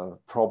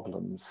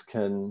problems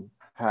can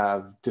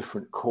have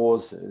different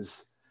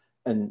causes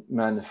and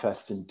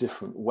manifest in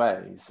different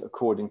ways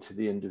according to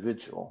the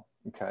individual,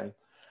 okay?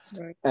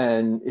 Right.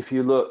 And if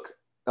you look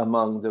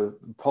among the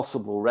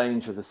possible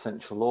range of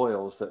essential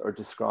oils that are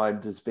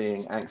described as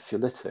being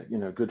anxiolytic, you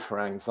know, good for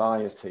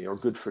anxiety or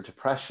good for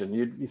depression,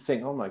 you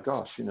think, oh my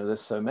gosh, you know,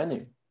 there's so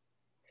many.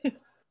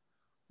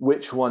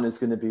 Which one is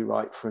going to be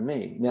right for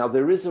me? Now,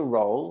 there is a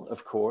role,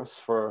 of course,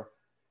 for,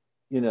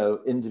 you know,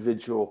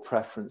 individual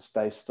preference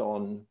based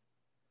on,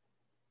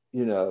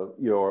 you know,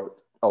 your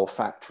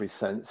olfactory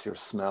sense, your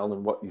smell,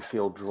 and what you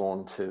feel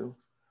drawn to.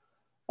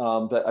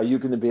 But are you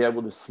going to be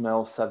able to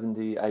smell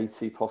 70,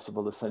 80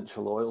 possible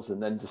essential oils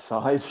and then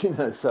decide, you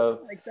know?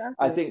 So Exactly.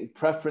 I think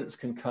preference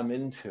can come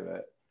into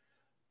it,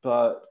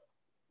 but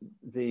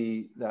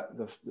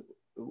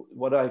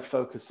what I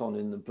focus on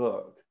in the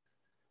book,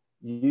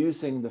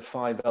 using the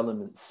 5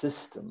 element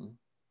system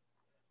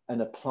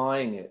and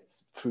applying it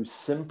through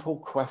simple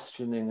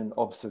questioning and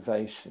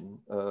observation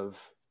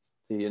of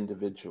the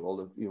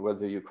individual,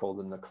 whether you call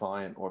them the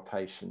client or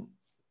patient,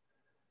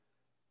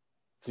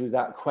 through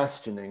that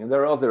questioning. And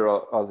there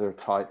are other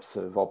types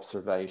of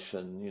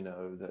observation, you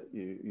know, that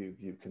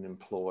you can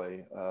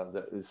employ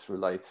that is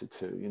related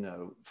to, you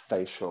know,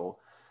 facial,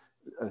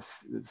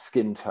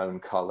 skin tone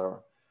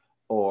color,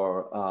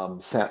 or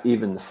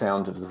even the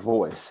sound of the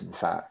voice, in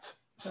fact.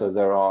 So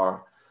there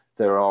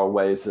are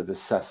ways of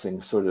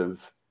assessing sort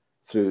of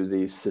through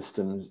these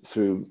systems,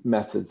 through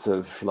methods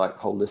of like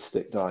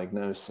holistic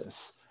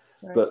diagnosis.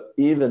 Right. But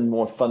even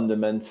more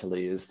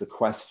fundamentally is the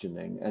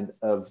questioning and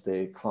of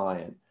the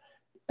client.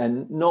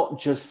 And not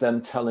just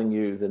them telling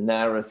you the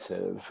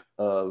narrative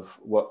of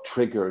what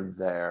triggered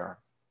their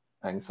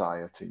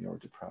anxiety or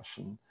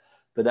depression,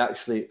 but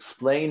actually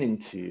explaining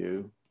to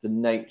you the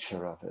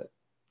nature of it.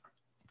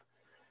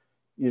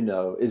 You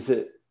know, is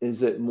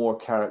it more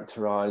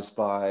characterized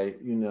by,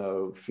 you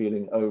know,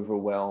 feeling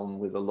overwhelmed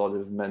with a lot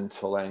of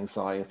mental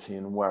anxiety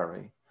and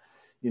worry?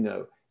 You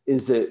know,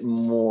 is it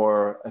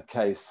more a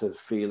case of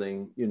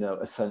feeling, you know,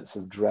 a sense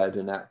of dread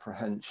and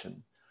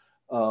apprehension?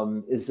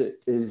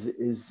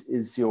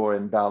 Is your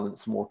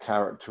imbalance more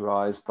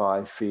characterized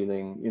by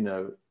feeling, you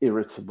know,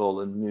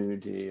 irritable and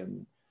moody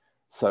and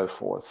so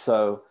forth?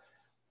 So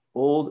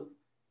all,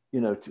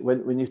 you know,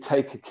 when you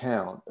take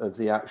account of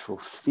the actual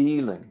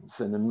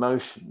feelings and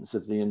emotions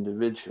of the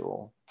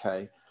individual,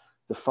 okay,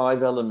 the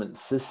 5-element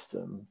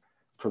system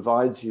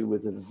provides you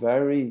with a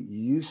very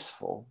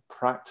useful,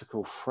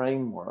 practical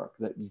framework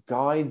that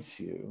guides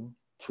you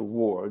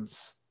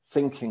towards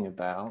thinking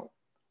about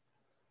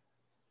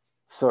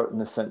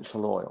certain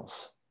essential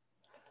oils.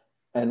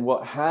 And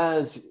one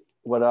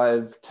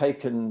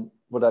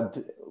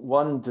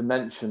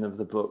dimension of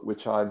the book,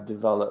 which I've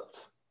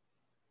developed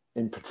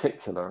in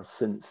particular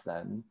since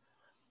then,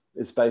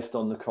 is based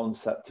on the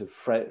concept of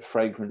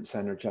fragrance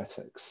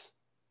energetics.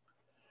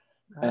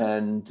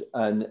 And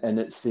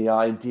it's the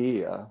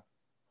idea,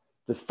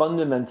 the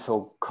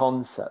fundamental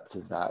concept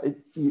of that.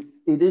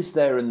 It is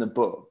there in the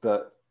book,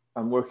 but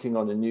I'm working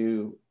on a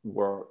new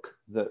work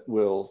that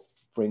will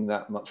bring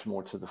that much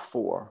more to the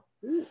fore.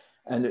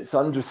 And it's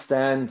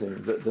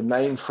understanding that the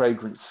main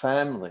fragrance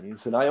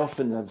families, and I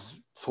often have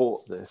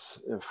taught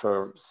this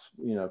for,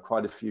 you know,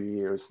 quite a few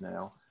years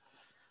now.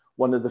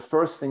 One of the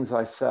first things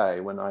I say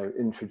when I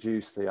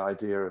introduce the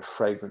idea of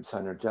fragrance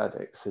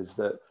energetics is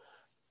that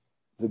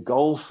the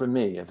goal for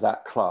me of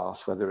that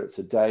class, whether it's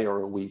a day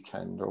or a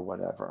weekend or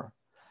whatever,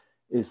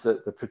 is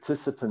that the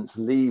participants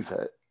leave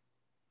it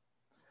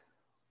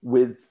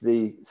with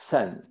the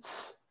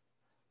sense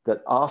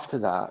that after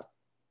that,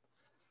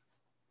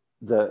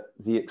 the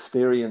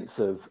experience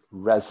of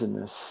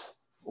resinous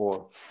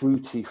or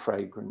fruity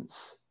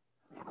fragrance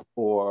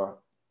or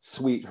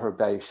sweet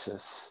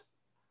herbaceous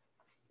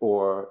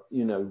or,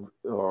 you know,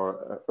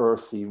 or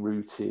earthy,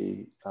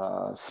 rooty,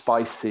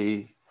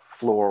 spicy,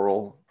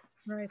 floral.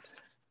 Right.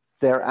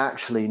 They're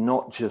actually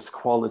not just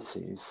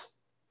qualities.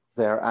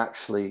 They're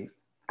actually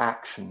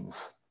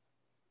actions.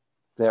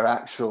 They're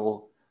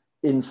actual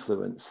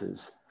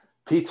influences.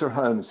 Peter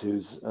Holmes,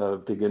 who's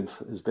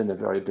has been a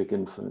very big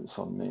influence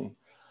on me,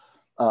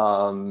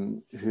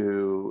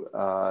 who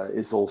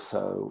is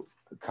also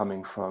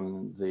coming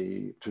from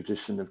the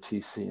tradition of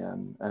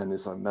TCM and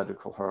is a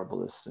medical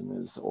herbalist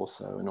and is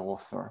also an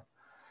author.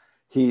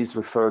 He's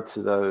referred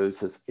to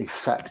those as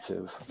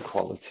effective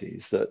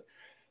qualities, that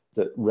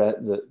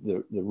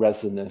the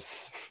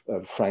resinous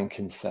of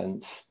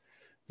frankincense,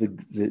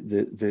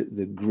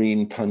 the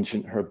green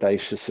pungent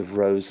herbaceous of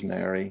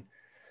rosemary.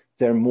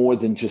 They're more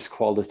than just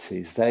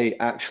qualities. They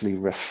actually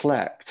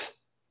reflect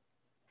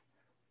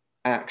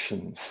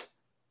actions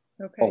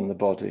on the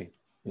body.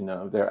 You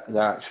know, they're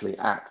actually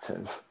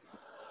active.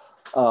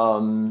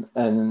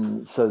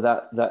 And so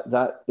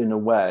that in a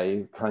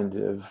way kind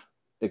of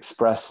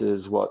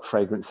expresses what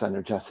fragrance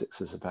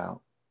energetics is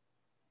about.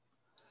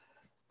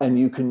 And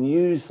you can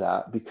use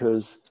that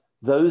because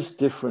those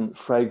different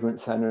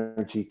fragrance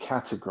energy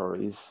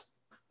categories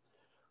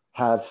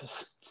have,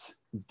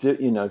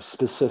 you know,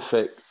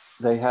 specific,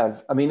 they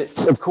have, I mean,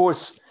 of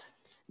course,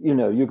 you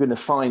know, you're going to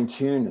fine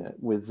tune it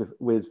with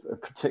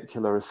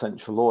particular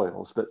essential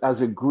oils, but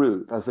as a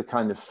group, as a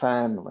kind of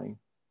family,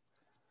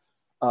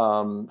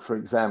 for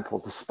example,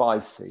 the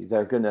spicy,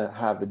 they're going to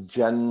have a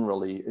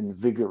generally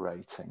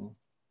invigorating,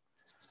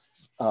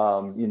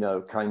 you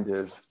know, kind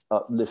of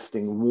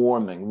uplifting,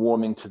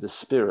 warming to the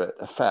spirit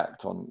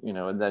effect on, you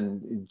know, and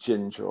then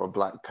ginger or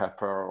black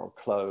pepper or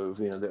clove,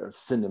 you know, their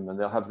cinnamon,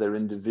 they'll have their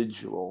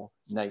individual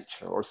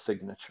nature or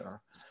signature,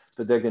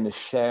 but they're going to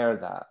share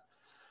that.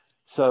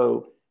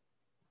 So,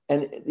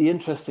 and the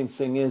interesting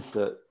thing is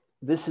that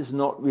this is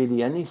not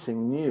really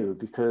anything new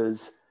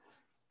because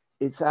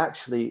it's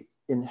actually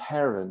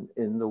inherent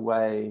in the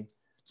way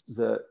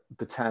that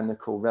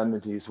botanical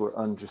remedies were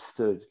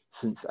understood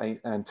since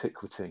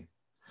antiquity,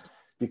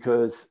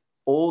 because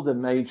all the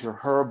major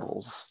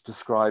herbals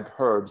describe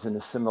herbs in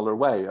a similar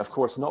way, of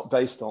course, not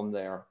based on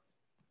their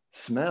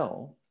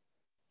smell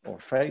or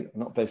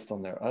not based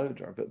on their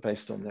odor, but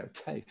based on their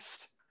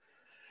taste.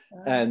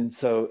 Wow. And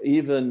so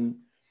even,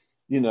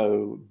 you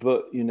know,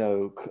 but, you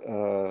know,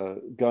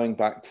 going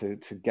back to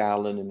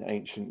Galen in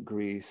ancient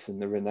Greece and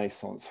the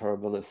Renaissance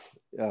herbalists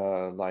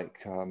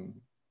like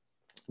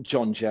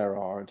John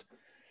Gerard,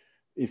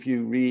 if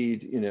you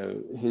read, you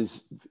know,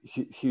 his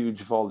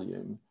huge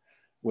volume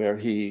where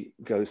he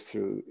goes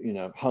through, you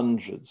know,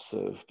 hundreds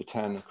of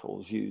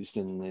botanicals used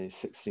in the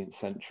 16th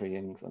century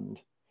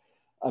England.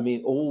 I mean,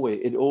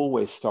 it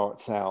always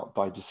starts out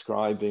by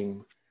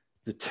describing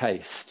the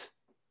taste,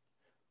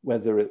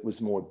 whether it was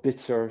more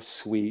bitter,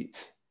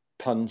 sweet,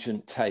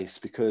 pungent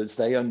taste, because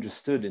they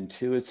understood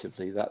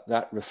intuitively that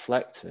that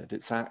reflected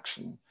its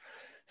action.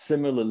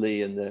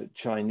 Similarly, in the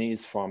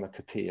Chinese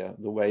pharmacopoeia,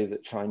 the way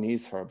that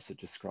Chinese herbs are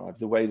described,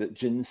 the way that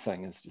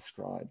ginseng is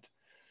described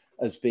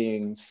as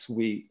being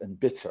sweet and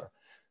bitter,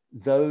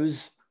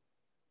 those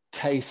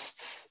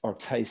tastes or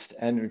taste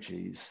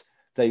energies,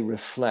 they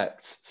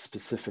reflect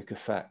specific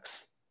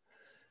effects.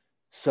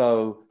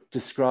 So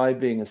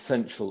describing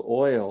essential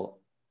oil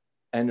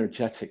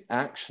energetic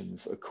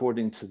actions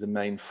according to the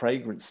main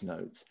fragrance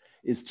notes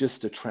is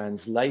just a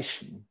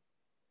translation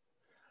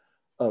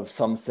of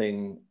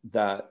something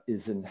that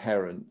is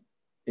inherent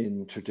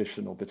in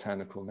traditional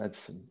botanical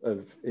medicine,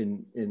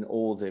 in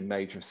all the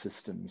major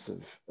systems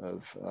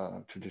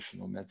of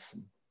traditional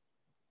medicine.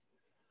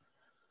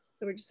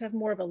 So we just have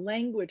more of a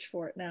language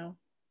for it now.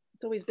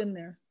 It's always been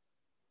there.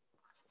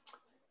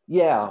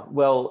 Yeah,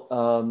 well,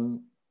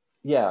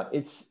 yeah,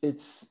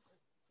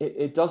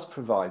 it does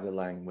provide a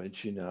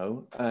language, you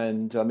know,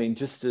 and I mean,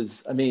 just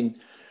as, I mean,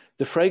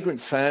 the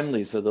fragrance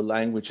families are the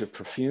language of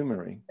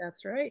perfumery.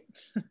 That's right.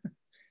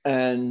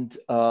 And,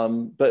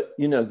 but,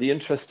 you know, the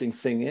interesting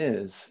thing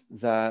is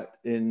that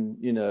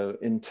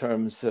in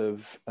terms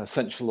of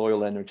essential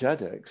oil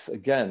energetics,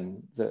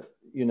 again, the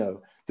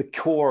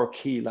core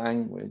key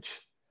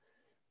language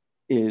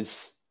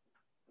is,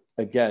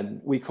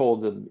 again, we call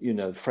them,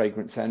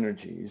 fragrance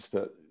energies,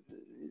 but,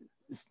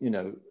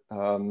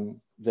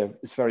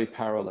 it's very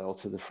parallel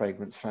to the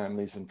fragrance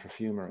families and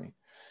perfumery.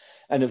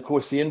 And of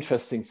course, the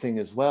interesting thing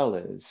as well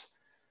is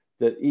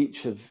that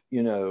each of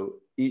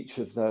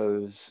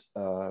those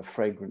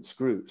fragrance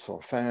groups or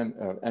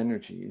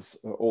energies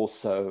are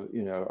also,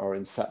 are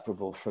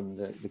inseparable from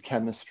the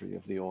chemistry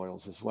of the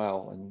oils as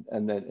well,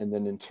 and then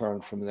in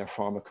turn from their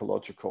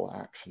pharmacological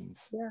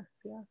actions. Yeah,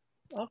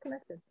 all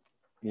connected.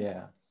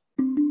 Yeah.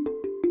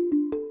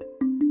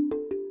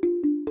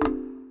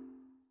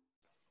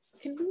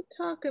 Can we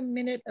talk a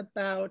minute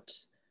about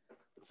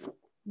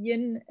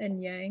yin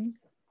and yang?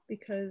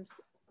 Because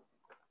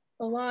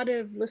a lot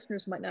of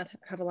listeners might not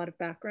have a lot of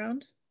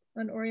background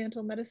on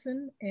Oriental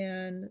medicine,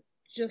 and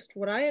just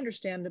what I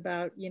understand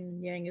about yin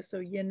and yang is, so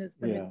yin is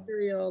the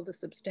material, the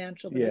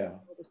substantial, the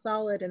visible, the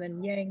solid, and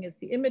then yang is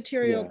the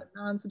immaterial, the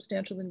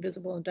non-substantial, the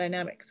invisible, and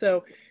dynamic.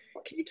 So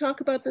can you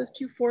talk about those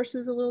two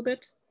forces a little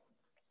bit?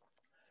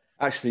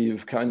 Actually,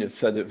 you've kind of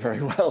said it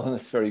very well, and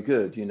it's very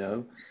good,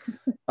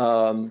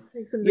 I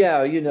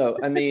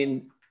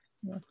mean,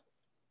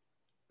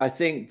 I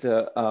think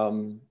that,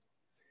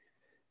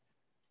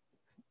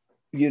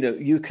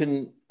 you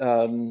can,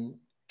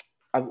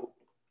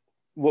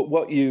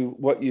 what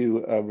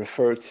you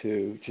refer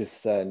to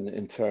just then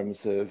in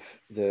terms of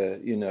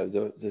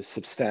the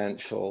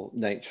substantial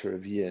nature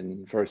of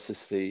yin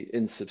versus the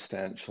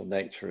insubstantial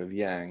nature of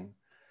yang,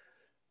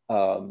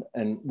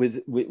 and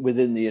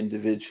within the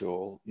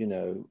individual,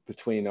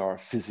 between our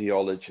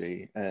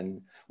physiology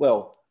and,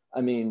 well, I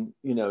mean,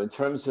 in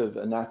terms of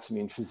anatomy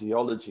and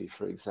physiology,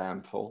 for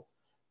example,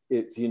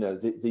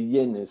 the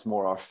yin is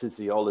more our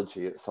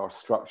physiology, it's our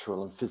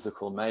structural and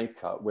physical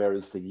makeup,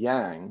 whereas the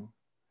yang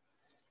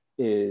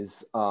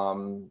is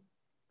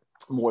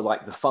more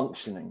like the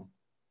functioning.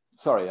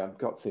 Sorry, I've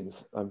got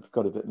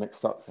a bit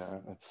mixed up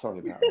there. I'm sorry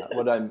about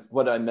that.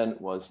 What I meant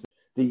was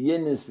the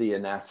yin is the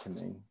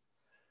anatomy,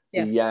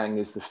 the yang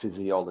is the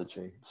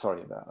physiology.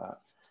 Sorry about that.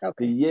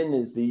 Okay. The yin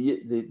is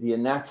the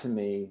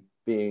anatomy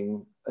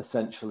being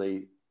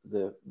essentially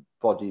the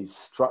body's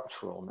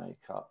structural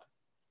makeup.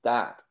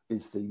 That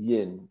is the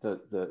yin,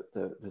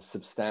 the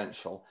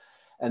substantial.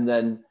 And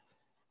then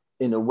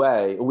in a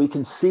way, we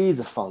can see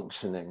the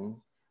functioning,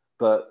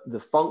 but the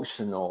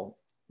functional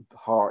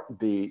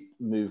heartbeat,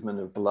 movement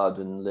of blood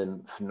and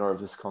lymph,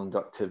 nervous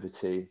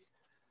conductivity,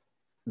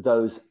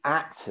 those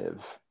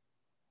active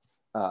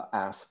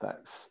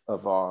aspects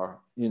of our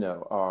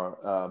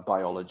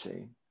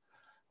biology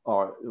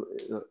are,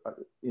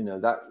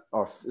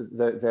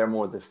 they're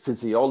more the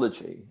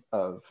physiology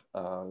of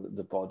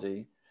the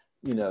body.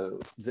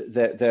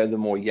 They're the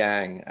more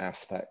yang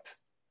aspect.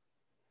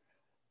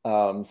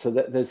 So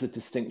there's a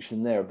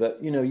distinction there,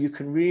 but you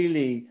can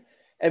really,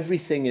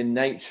 everything in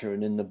nature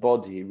and in the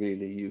body,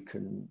 really, you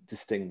can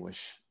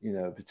distinguish,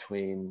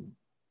 between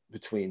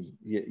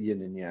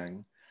yin and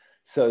yang.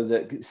 So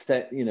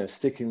that,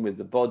 sticking with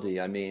the body,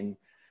 I mean,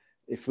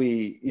 if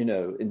we,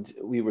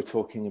 we were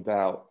talking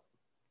about,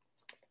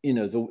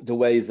 the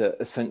way that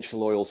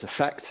essential oils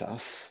affect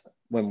us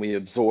when we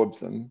absorb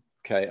them,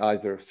 okay,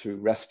 either through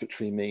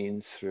respiratory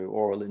means, through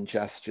oral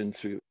ingestion,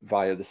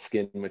 via the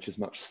skin, which is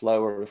much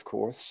slower, of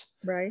course.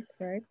 Right.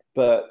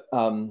 But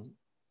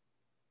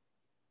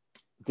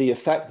the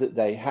effect that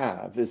they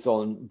have is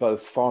on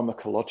both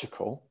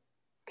pharmacological,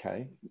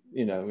 okay,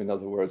 in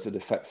other words, it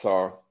affects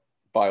our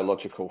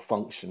biological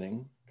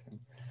functioning. Okay?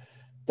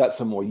 That's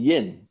a more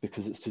yin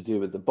because it's to do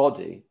with the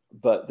body,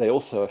 but they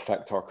also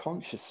affect our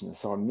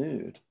consciousness, our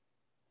mood,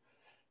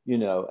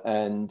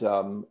 and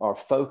our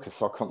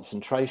focus, our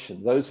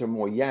concentration. Those are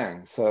more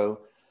yang.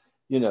 So,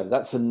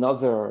 that's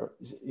another,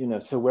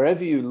 so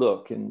wherever you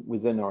look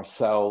within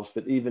ourselves,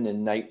 but even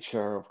in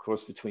nature, of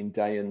course, between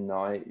day and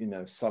night,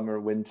 summer,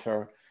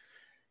 winter,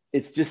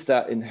 it's just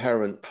that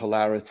inherent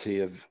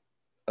polarity of,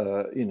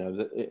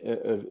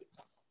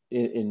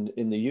 in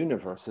the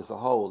universe as a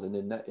whole and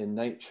in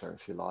nature,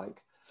 if you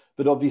like.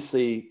 But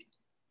obviously,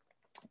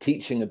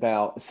 teaching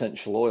about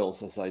essential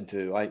oils as I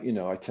do,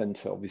 I tend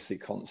to obviously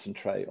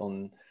concentrate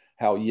on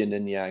how yin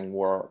and yang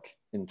work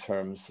in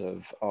terms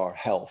of our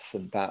health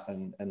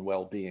and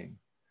well-being.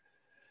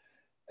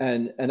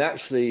 And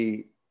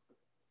actually,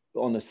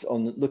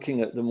 on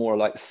looking at the more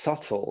like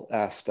subtle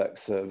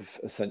aspects of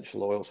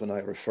essential oils when I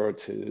refer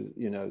to,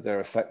 you know, their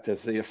effect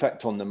as the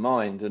effect on the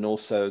mind and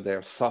also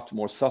their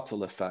more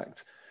subtle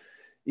effect.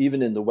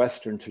 Even in the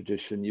Western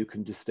tradition, you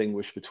can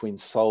distinguish between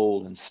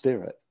soul and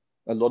spirit.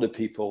 A lot of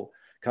people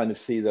kind of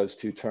see those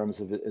two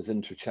terms as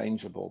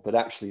interchangeable, but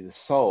actually the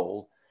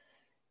soul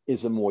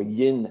is a more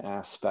yin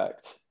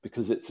aspect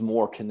because it's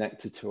more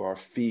connected to our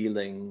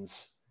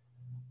feelings,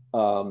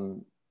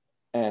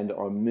 and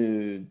our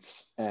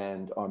moods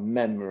and our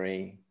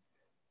memory,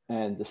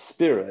 and the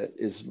spirit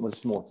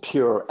was more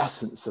pure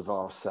essence of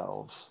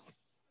ourselves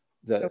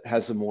that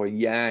has a more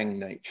yang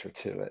nature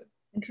to it.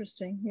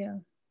 Interesting, yeah.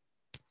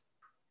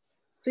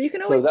 So you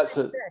can always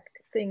dissect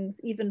things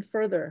even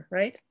further,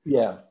 right?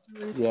 Yeah.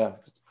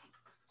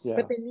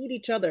 But they need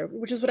each other,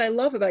 which is what I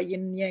love about yin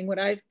and yang. What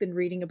I've been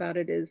reading about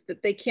it is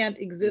that they can't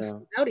exist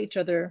without each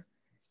other,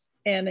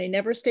 and they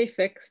never stay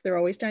fixed. They're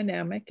always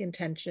dynamic in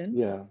tension.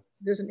 Yeah.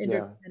 There's an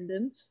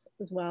interdependence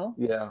as well.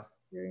 Yeah.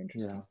 Very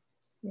interesting.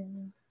 Yeah.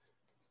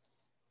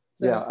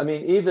 Yeah. I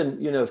mean,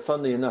 even, you know,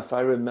 funnily enough,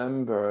 I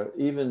remember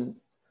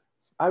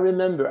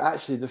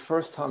actually the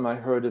first time I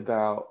heard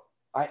about,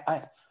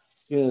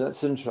 you know,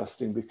 that's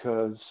interesting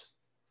because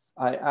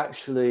I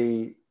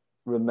actually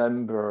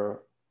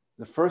remember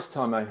the first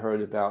time I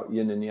heard about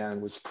yin and yang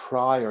was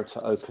prior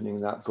to opening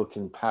that book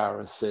in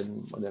Paris in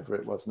whenever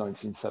it was,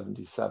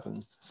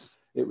 1977.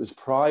 It was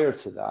prior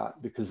to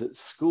that because at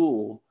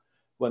school,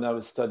 when I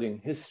was studying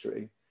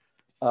history,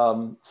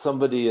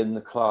 somebody in the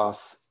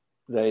class,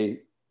 maybe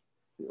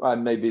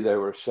they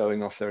were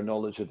showing off their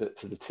knowledge a bit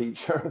to the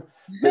teacher,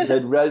 but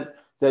they'd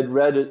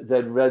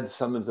read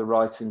some of the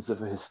writings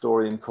of a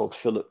historian called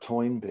Philip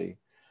Toynbee.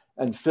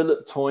 And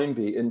Philip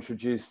Toynbee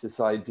introduced this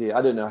idea.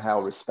 I don't know how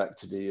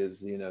respected he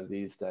is, you know,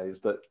 these days,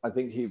 but I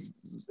think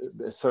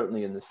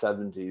certainly in the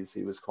 70s,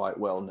 he was quite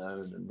well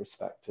known and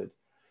respected.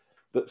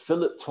 But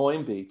Philip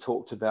Toynbee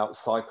talked about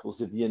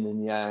cycles of yin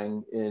and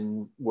yang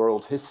in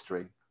world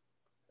history.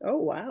 Oh,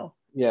 wow.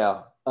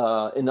 Yeah.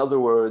 In other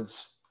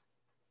words,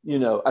 you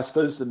know, I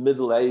suppose the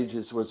Middle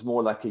Ages was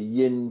more like a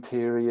yin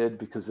period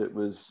because it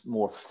was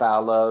more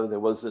fallow. There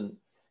wasn't,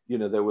 you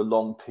know, there were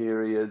long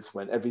periods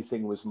when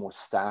everything was more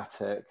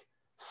static,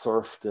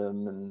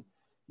 serfdom, and,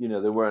 you know,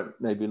 there weren't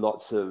maybe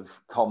lots of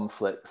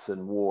conflicts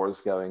and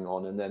wars going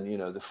on. And then, you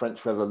know, the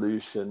French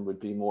Revolution would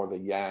be more of a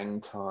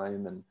yang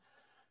time. And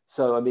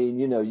so, I mean,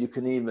 you know, you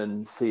can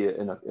even see it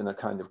in a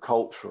kind of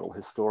cultural,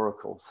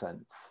 historical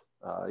sense.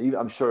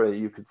 I'm sure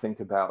you could think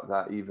about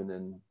that even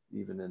in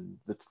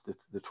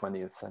the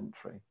 20th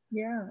century.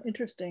 Yeah,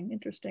 interesting.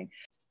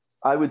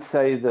 I would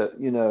say that,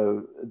 you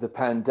know, the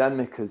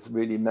pandemic has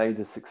really made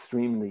us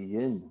extremely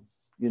yin,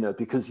 you know,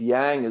 because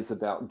yang is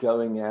about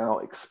going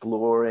out,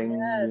 exploring,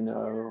 you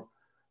know,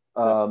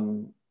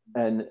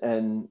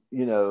 and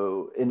you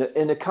know,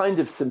 in a kind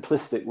of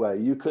simplistic way.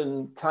 You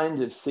can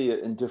kind of see it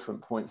in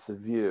different points of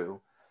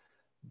view,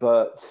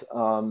 but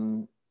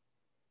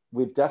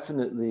we've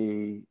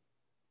definitely,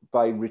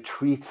 by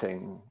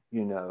retreating,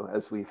 you know,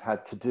 as we've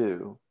had to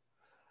do,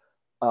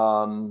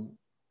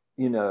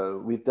 you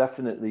know, we've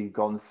definitely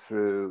gone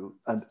through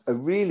a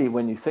really,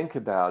 when you think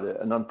about it,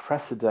 an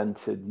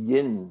unprecedented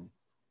yin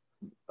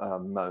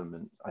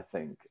moment, I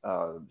think,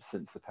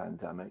 since the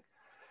pandemic.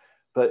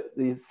 But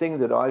the thing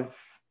that I've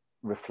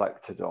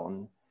reflected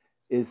on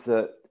is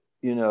that,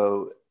 you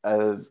know,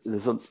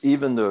 there's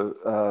even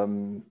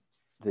the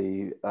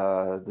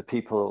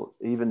people,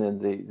 even in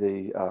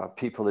the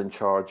people in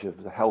charge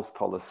of the health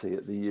policy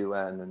at the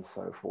UN and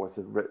so forth,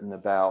 have written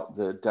about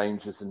the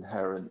dangers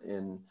inherent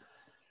in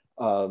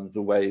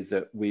the way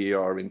that we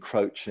are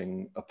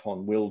encroaching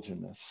upon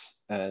wilderness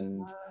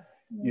and,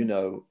 you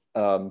know,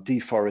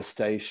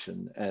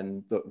 deforestation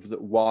and the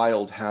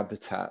wild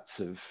habitats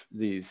of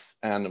these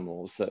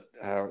animals that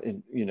are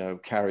you know,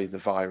 carry the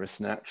virus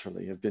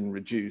naturally have been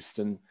reduced.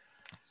 And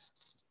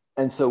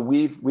so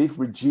we've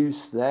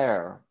reduced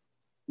their,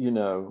 you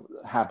know,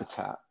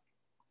 habitat.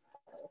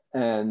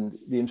 And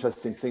the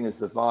interesting thing is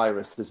the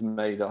virus has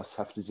made us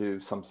have to do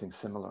something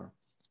similar.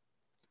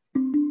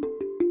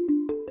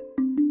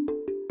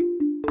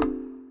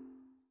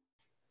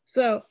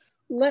 So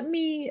let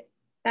me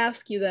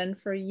ask you then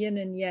for yin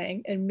and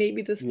yang, and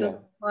maybe this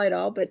doesn't apply at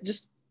all, but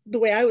just the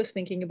way I was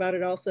thinking about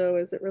it also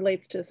as it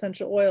relates to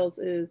essential oils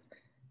is,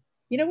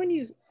 you know, when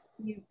you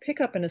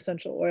pick up an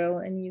essential oil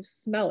and you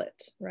smell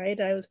it, right?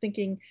 I was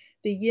thinking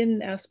the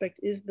yin aspect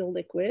is the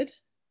liquid,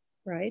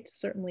 right?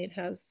 Certainly it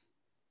has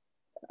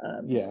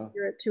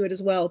spirit to it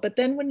as well. But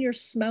then when you're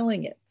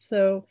smelling it,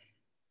 so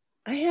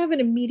I have an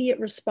immediate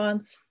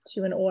response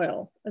to an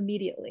oil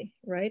immediately,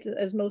 right?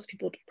 As most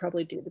people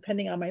probably do,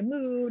 depending on my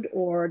mood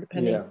or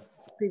depending on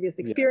previous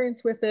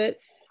experience with it.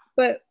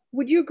 But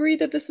would you agree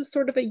that this is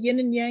sort of a yin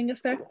and yang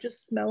effect,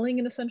 just smelling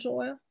an essential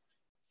oil?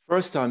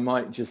 First, I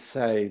might just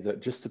say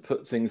that just to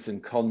put things in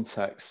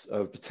context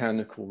of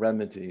botanical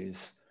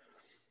remedies,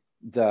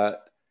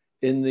 that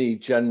in the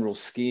general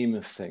scheme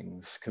of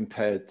things,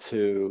 compared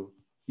to,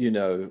 you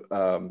know,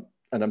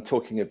 and I'm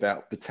talking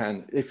about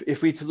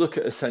if we to look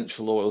at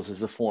essential oils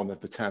as a form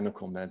of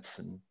botanical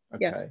medicine,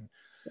 okay,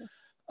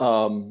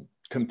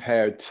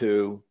 compared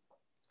to,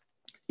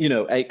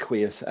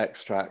 aqueous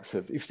extracts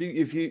of, if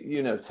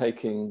you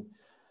taking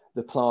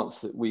the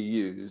plants that we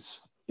use,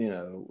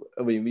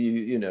 we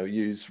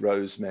use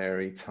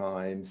rosemary,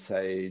 thyme,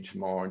 sage,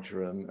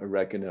 marjoram,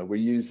 oregano. We're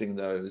using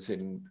those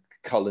in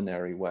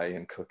culinary way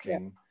in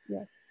cooking.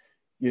 Yes.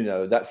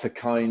 That's a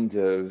kind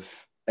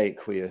of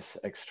aqueous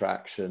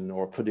extraction,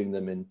 or putting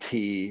them in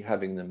tea,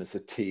 having them as a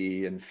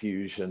tea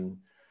infusion.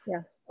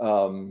 Yes.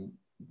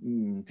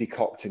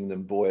 Decocting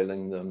them,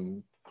 boiling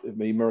them,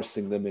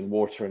 immersing them in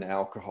water and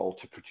alcohol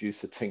to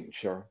produce a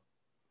tincture.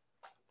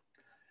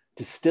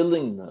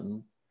 Distilling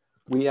them,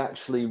 we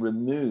actually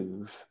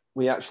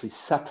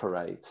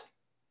separate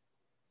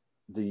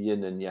the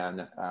yin and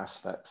yang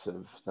aspects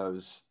of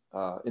those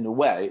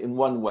in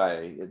one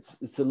way.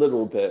 It's a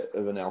little bit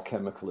of an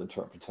alchemical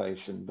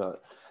interpretation,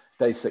 but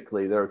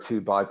basically there are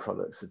two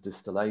byproducts of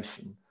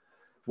distillation.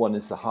 One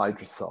is the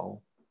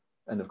hydrosol,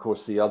 and of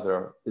course the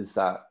other is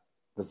the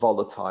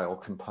volatile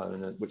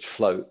component, which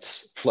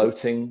floats.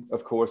 Floating,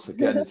 of course,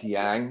 again, is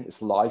yang,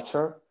 it's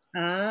lighter.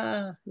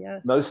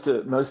 Yes. Most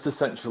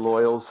essential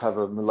oils have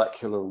a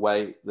molecular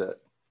weight that,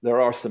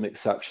 there are some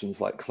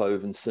exceptions like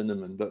clove and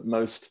cinnamon, but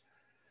most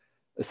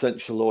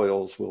essential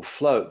oils will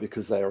float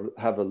because they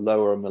have a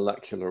lower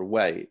molecular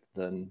weight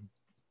than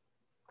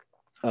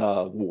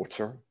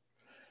water,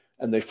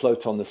 and they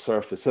float on the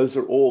surface. Those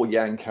are all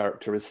yang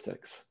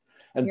characteristics.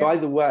 And by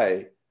the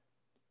way,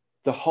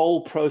 the whole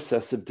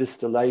process of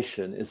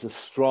distillation is a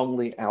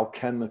strongly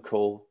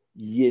alchemical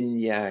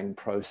yin-yang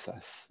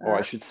process, or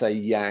I should say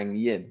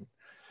yang-yin,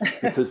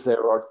 because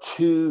there are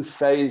two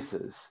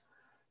phases.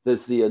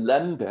 There's the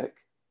alembic,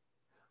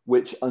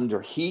 which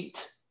under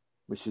heat,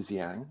 which is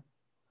yang,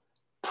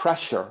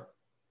 pressure,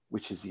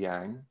 which is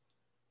yang,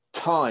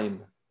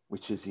 time,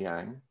 which is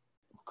yang,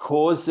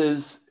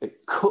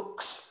 it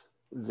cooks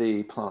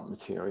the plant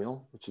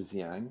material, which is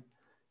yang.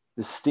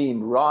 The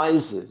steam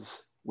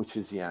rises, which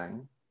is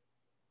yang.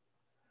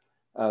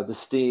 The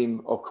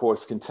steam, of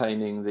course,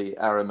 containing the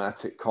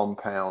aromatic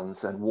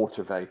compounds and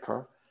water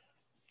vapor.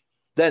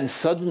 Then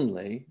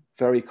suddenly,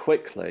 very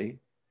quickly,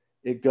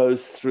 it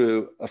goes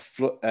through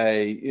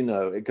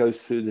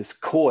this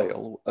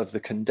coil of the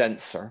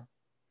condenser,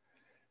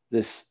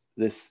 this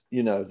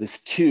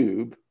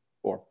tube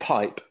or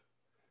pipe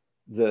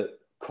that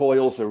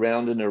coils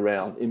around and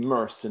around,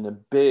 immersed in a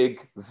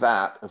big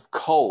vat of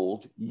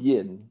cold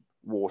yin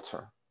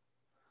water.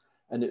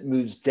 And it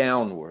moves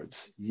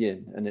downwards,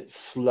 yin, and it's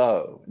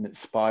slow, and it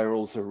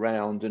spirals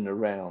around and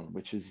around,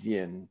 which is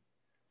yin.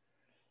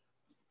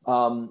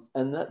 And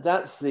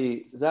that's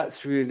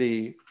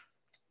really,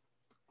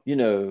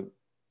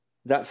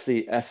 that's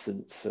the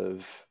essence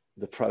of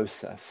the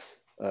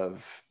process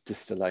of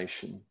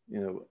distillation.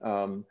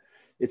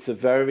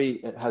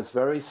 It has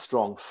very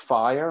strong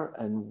fire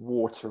and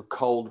water,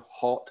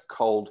 hot,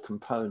 cold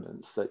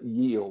components that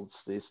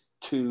yields these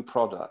two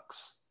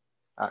products,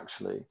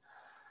 actually.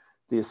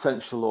 The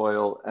essential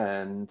oil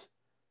and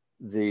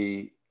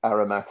the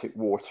aromatic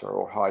water,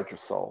 or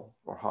hydrosol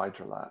or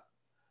hydrolat,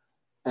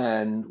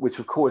 and which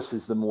of course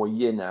is the more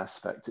yin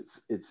aspect.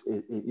 It's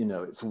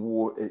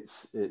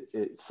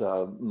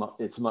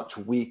much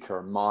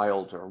weaker,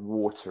 milder,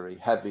 watery,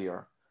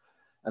 heavier,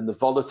 and the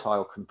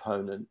volatile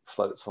component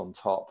floats on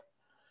top.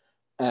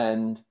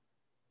 And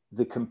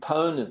the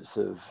components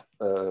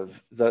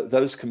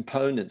those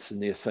components in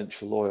the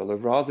essential oil are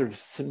rather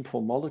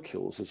simple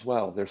molecules as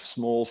well. They're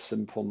small,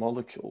 simple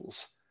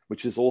molecules,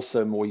 which is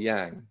also more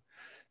yang.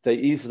 They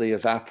easily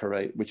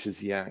evaporate, which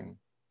is yang.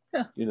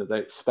 Yeah. They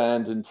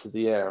expand into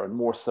the air, and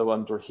more so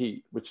under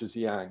heat, which is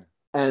yang.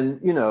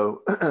 And,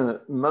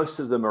 most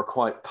of them are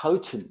quite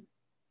potent,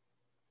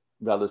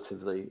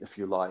 relatively, if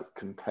you like,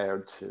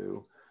 compared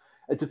to,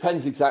 it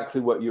depends exactly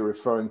what you're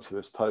referring to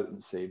as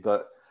potency,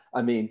 but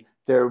I mean,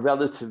 they're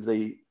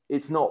relatively,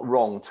 it's not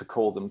wrong to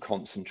call them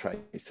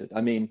concentrated.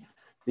 I mean,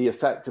 the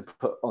effect to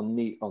put on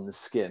the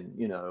skin,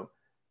 you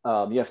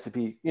have to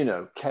be,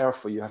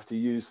 careful. You have to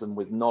use them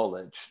with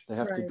knowledge. They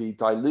have to be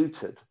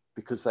diluted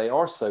because they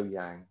are so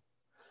yang.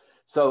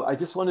 So I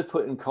just want to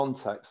put in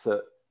context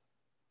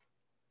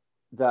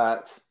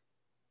that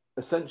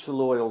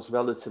essential oils,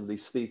 relatively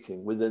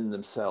speaking, within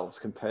themselves,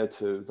 compared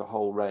to the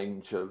whole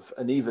range of,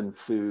 and even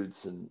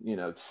foods, and,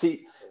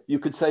 you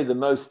could say the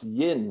most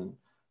yin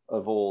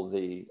of all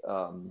the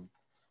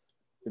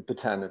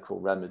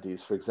botanical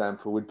remedies, for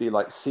example, would be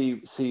like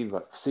sea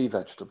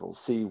vegetables,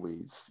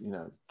 seaweeds,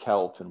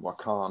 kelp and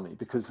wakame,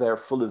 because they're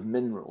full of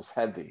minerals,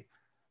 heavy,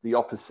 the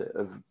opposite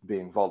of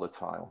being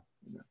volatile,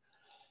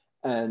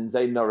 and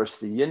they nourish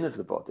the yin of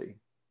the body.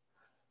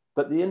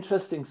 But the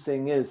interesting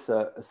thing is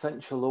that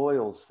essential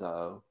oils,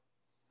 though,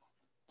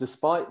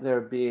 despite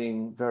their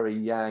being very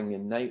yang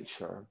in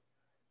nature,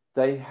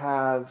 they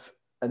have,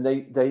 and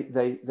they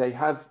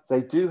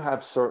do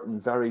have certain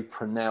very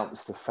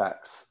pronounced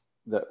effects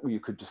that you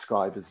could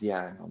describe as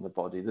yang on the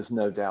body. There's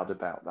no doubt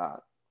about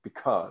that,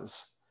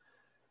 because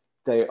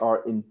they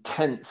are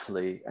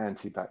intensely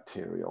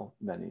antibacterial,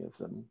 many of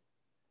them,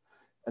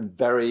 and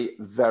very,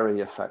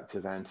 very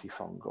effective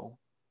antifungal.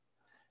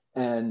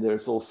 And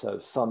there's also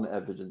some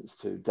evidence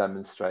to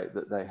demonstrate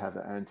that they have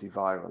an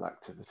antiviral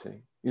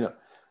activity. You know,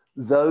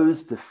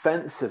 those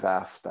defensive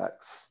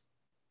aspects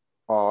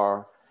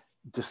are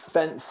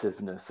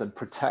defensiveness and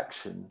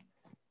protection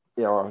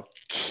are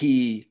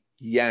key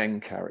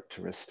yang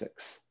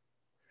characteristics.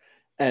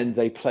 And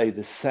they play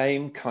the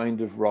same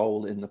kind of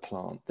role in the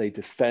plant. They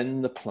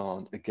defend the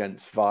plant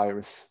against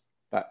bacteria,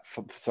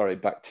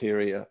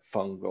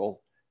 fungal,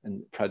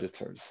 and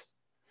predators.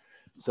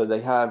 So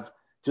they have,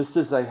 just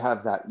as they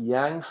have that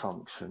yang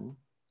function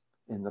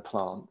in the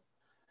plant,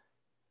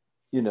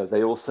 you know,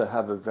 they also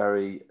have a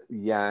very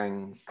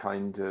yang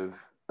kind of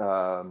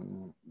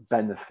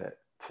benefit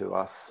to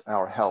us,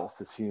 our health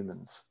as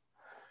humans.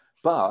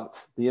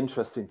 But the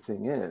interesting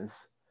thing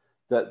is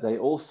that they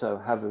also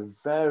have a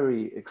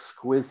very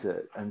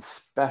exquisite and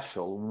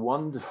special,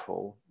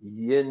 wonderful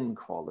yin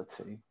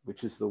quality,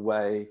 which is the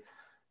way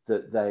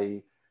that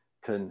they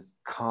can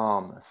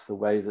calm us, the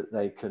way that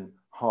they can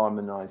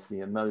harmonize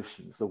the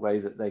emotions, the way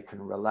that they can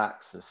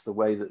relax us, the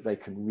way that they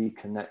can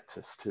reconnect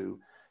us to,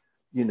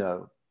 you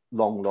know,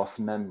 long lost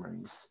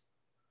memories.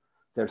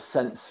 Their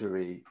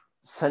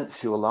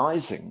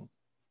sensualizing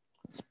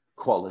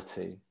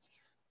quality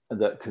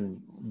that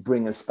can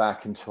bring us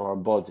back into our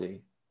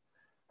body.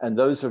 And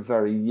those are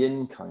very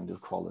yin kind of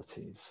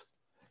qualities.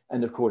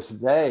 And of course,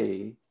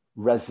 they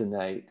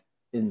resonate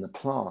in the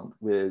plant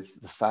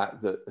with the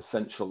fact that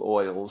essential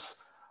oils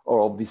are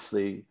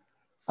obviously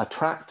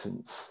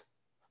attractants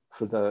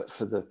for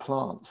the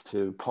plants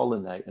to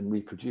pollinate and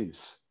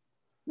reproduce.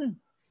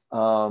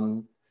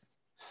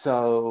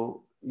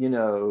 So, you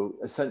know,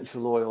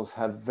 essential oils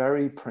have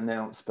very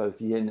pronounced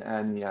both yin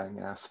and yang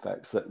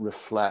aspects that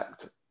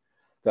reflect,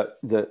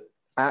 that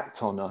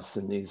act on us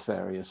in these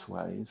various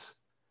ways,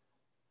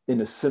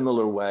 in a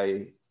similar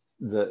way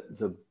that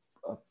the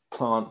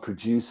plant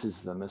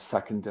produces them as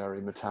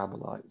secondary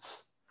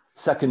metabolites.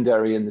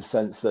 Secondary in the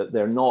sense that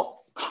they're not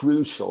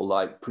crucial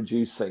like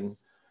producing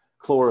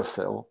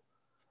chlorophyll,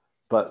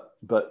 but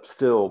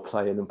still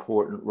play an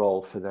important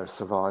role for their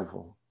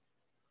survival.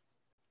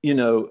 You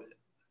know,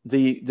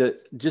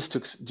 just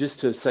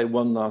to say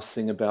one last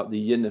thing about the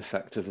yin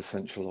effect of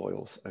essential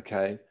oils,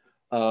 okay?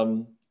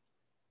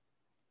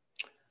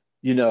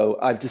 You know,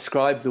 I've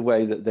described the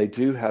way that they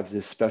do have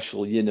this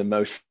special yin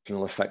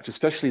emotional effect,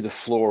 especially the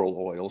floral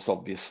oils,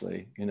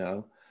 obviously, you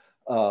know,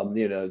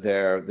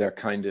 their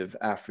kind of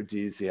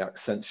aphrodisiac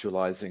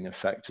sensualizing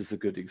effect is a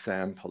good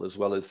example, as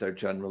well as their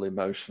general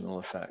emotional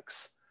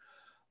effects.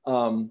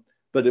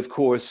 But of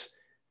course,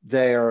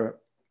 they're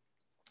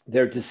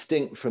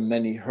distinct from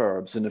many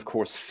herbs and of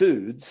course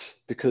foods,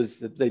 because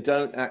they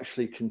don't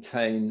actually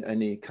contain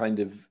any kind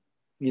of,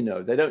 you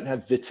know, they don't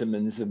have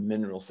vitamins and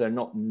minerals. They're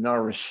not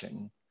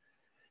nourishing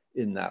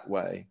in that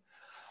way.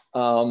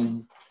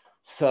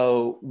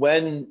 So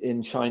when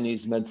in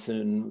Chinese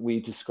medicine, we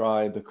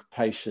describe a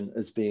patient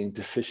as being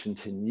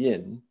deficient in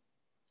yin,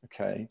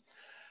 okay,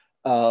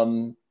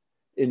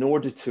 in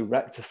order to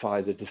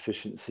rectify the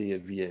deficiency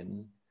of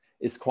yin,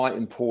 it's quite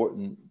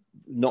important.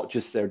 Not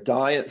just their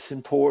diet's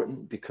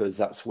important, because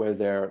that's where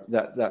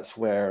that's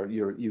where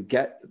you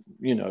get,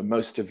 you know,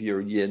 most of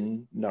your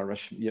yin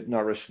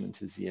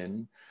nourishment is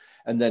yin,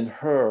 and then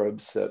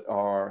herbs that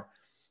are,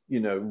 you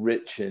know,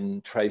 rich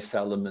in trace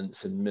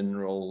elements and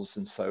minerals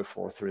and so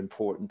forth are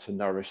important to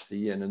nourish the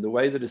yin. And the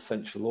way that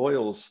essential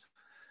oils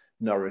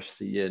nourish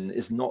the yin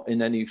is not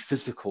in any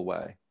physical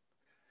way.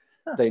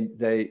 Huh.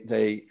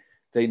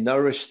 They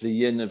nourish the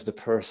yin of the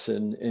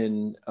person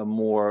in a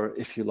more,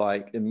 if you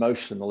like,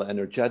 emotional,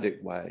 energetic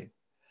way.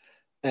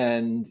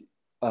 And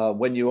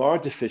when you are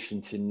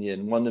deficient in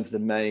yin, one of the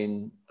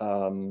main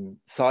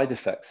side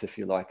effects, if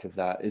you like, of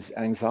that is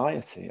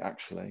anxiety,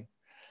 actually.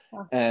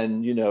 Wow.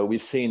 And, you know,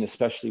 we've seen,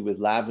 especially with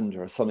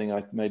lavender, something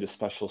I made a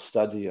special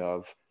study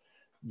of,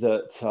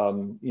 that,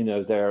 you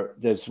know,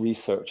 there's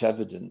research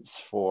evidence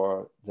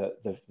for that,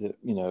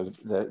 you know,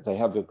 they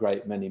have a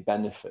great many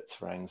benefits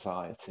for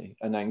anxiety.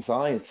 And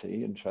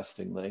anxiety,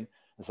 interestingly,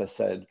 as I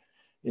said,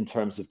 in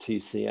terms of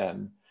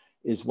TCM,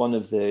 is one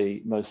of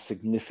the most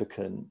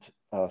significant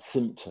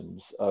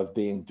symptoms of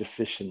being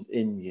deficient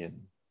in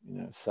yin, you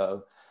know.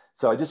 So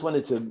I just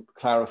wanted to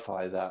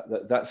clarify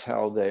that's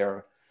how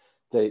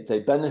they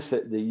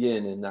benefit the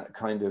yin in that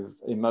kind of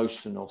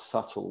emotional,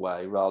 subtle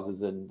way, rather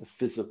than the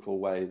physical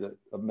way that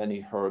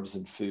many herbs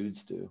and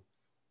foods do.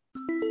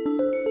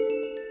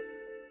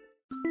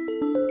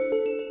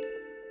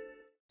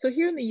 So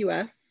here in the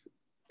US,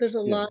 there's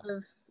a lot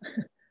of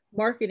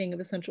marketing of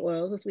essential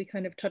oils, as we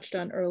kind of touched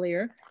on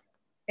earlier.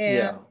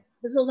 And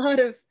there's a lot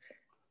of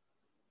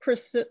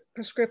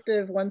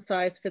prescriptive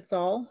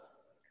one-size-fits-all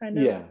kind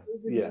of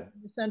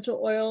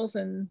essential oils,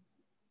 and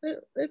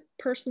it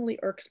personally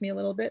irks me a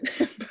little bit.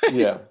 But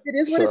it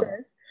is what it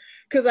is,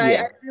 because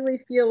I really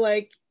feel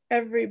like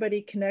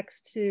everybody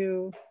connects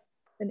to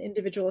an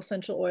individual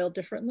essential oil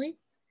differently.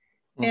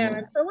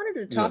 And so I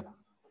wanted to talk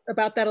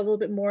about that a little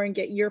bit more and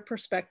get your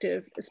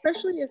perspective,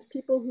 especially as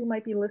people who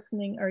might be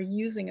listening are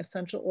using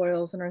essential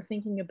oils and are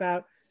thinking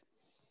about,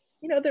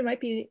 there might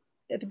be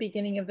at the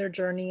beginning of their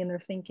journey and they're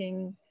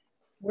thinking,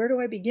 where do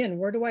I begin?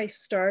 Where do I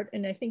start?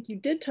 And I think you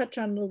did touch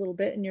on it a little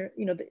bit in your,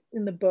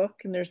 in the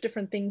book, and there's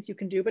different things you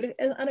can do. But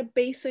on a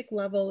basic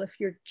level, if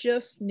you're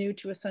just new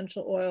to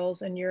essential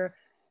oils and you're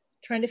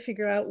trying to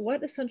figure out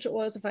what essential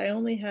oils, if I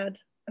only had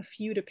a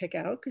few to pick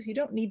out, because you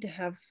don't need to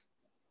have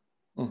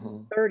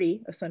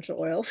 30 essential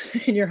oils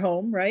in your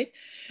home, right?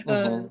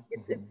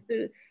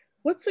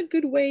 What's a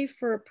good way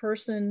for a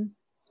person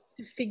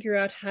to figure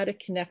out how to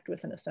connect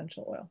with an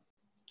essential oil?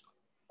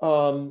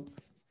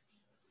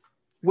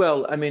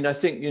 Well, I mean, I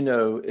think,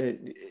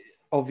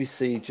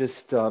 obviously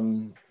just, I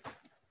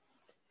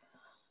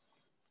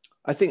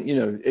think,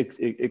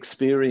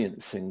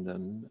 experiencing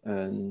them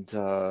and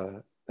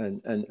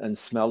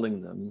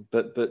smelling them,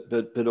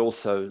 but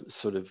also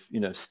sort of,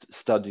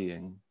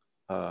 studying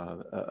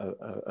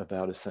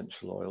about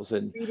essential oils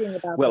and Reading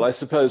about well, them. I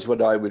suppose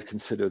what I would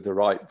consider the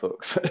right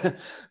books,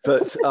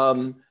 but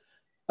I'm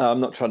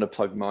not trying to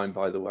plug mine,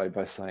 by the way,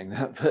 by saying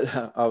that,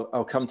 but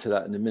I'll come to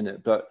that in a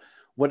minute. But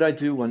what I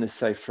do want to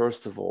say,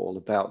 first of all,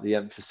 about the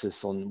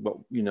emphasis on what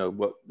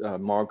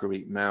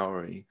Marguerite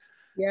Maury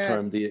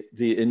termed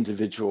the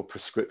individual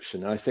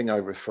prescription. And I think I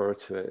refer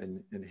to it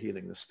in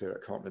Healing the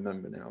Spirit. I can't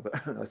remember now, but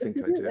I think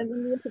I do. And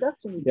in the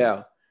introduction.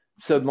 Yeah.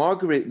 So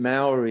Marguerite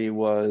Maury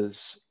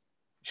was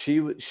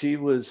a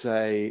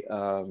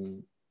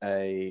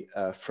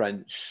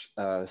French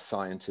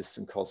scientist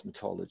and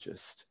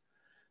cosmetologist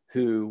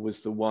who was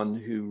the one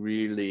who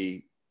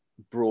really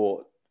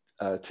brought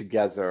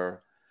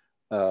together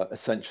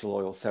essential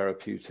oil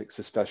therapeutics,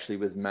 especially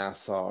with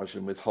massage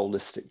and with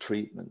holistic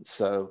treatment.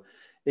 So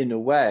in a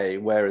way,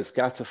 whereas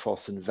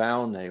Gattefossé and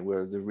Valnet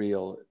were the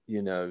real,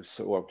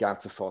 or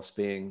Gattefossé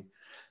being,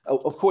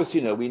 of course,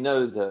 we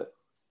know that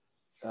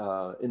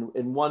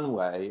in one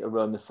way,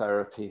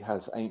 aromatherapy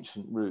has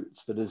ancient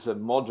roots, but as a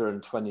modern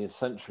 20th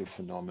century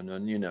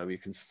phenomenon, you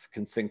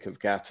can think of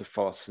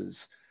Gattefossé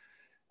as,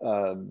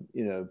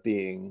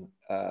 being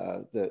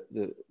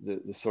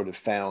the sort of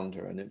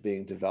founder and it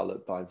being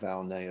developed by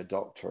Valnet, a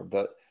doctor.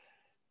 But,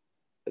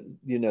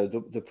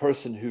 the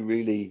person who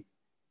really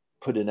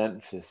put an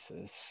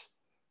emphasis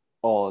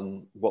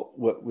on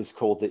what was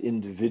called the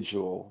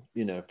individual,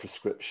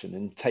 prescription,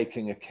 and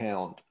taking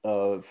account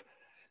of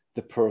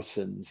the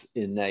person's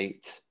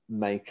innate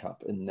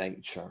makeup and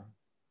nature.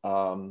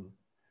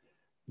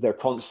 They're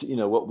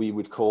constant, what we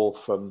would call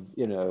from,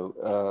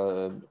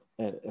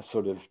 a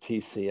sort of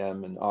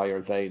TCM and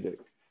Ayurvedic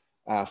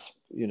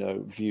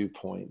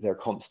viewpoint, their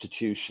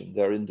constitution,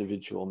 their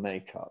individual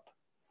makeup,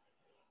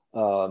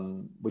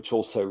 which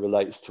also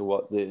relates to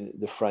what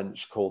the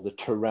French call the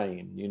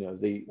terrain,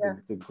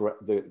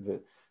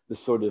 the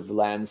sort of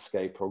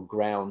landscape or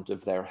ground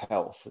of their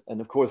health.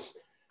 And of course,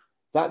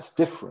 that's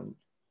different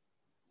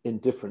in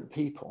different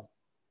people,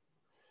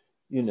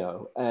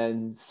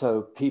 and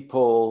so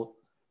people,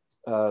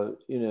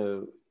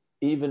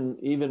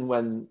 even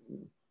when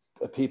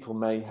people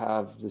may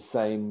have the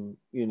same,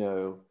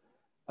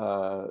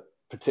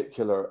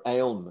 particular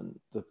ailment,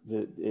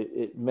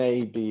 it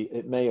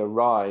may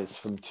arise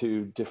from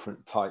two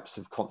different types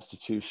of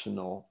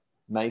constitutional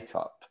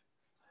makeup.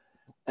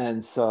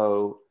 And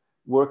so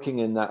working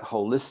in that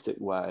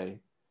holistic way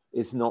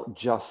is not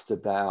just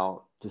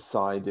about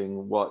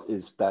deciding what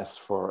is best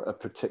for a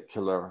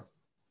particular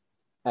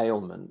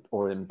ailment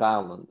or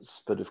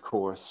imbalance, but of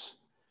course,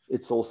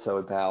 it's also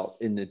about,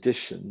 in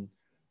addition,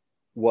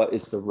 what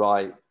is the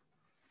right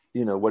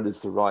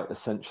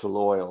essential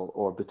oil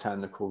or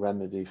botanical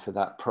remedy for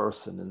that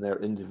person and their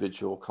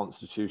individual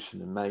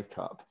constitution and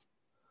makeup.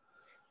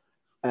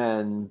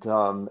 And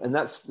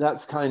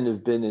that's kind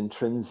of been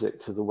intrinsic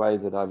to the way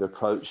that I've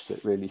approached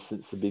it really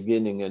since the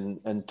beginning,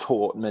 and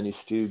taught many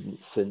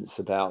students since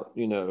about,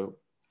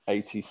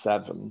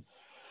 87,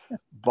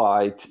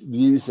 by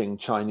using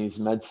Chinese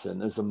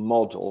medicine as a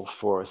model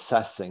for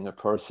assessing a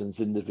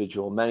person's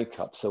individual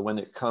makeup. So when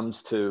it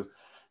comes to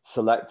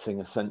selecting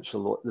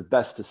the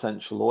best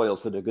essential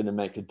oils that are going to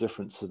make a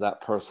difference to that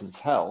person's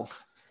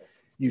health,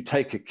 you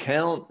take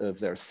account of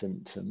their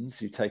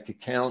symptoms, you take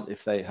account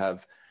if they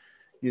have,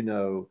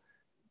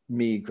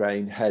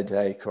 migraine,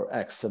 headache, or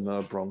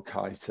eczema,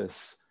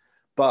 bronchitis,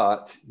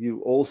 but you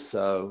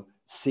also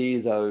see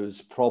those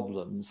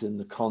problems in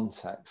the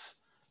context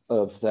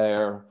of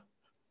their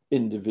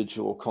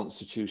individual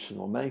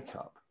constitutional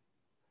makeup.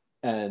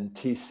 And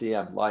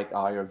TCM, like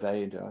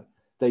Ayurveda,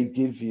 they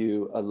give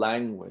you a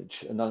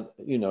language and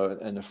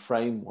a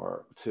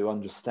framework to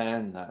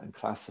understand that and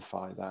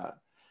classify that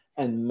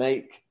and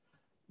make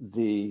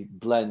the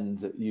blend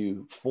that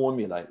you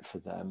formulate for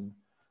them,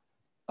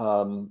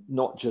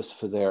 not just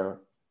for their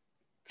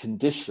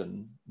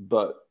condition,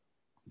 but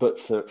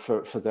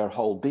for their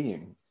whole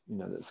being,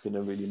 that's going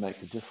to really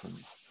make a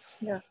difference.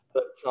 Yeah.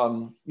 But,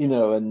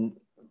 and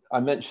I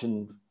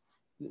mentioned,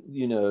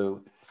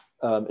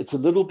 it's a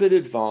little bit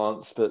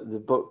advanced, but the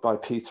book by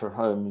Peter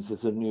Holmes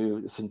it's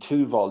in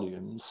 2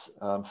 volumes,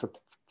 for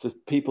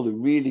people who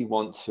really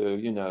want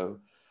to,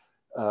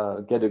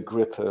 get a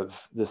grip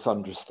of this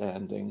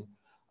understanding.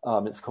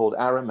 It's called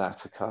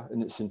Aromatica,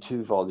 and it's in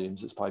 2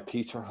 volumes. It's by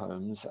Peter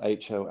Holmes,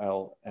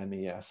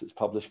 Holmes. It's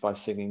published by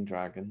Singing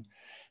Dragon.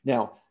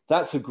 Now,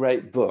 that's a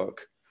great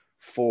book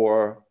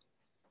for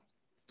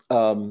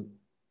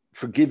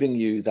giving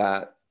you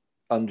that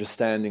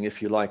understanding,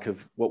 if you like,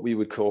 of what we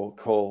would call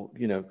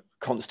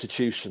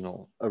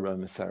constitutional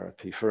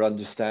aromatherapy, for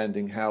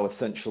understanding how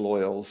essential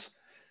oils,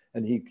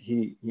 and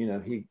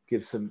he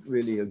gives them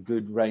really a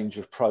good range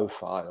of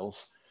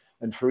profiles,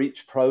 and for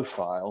each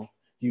profile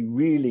you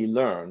really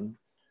learn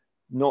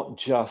not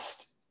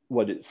just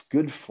what it's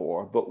good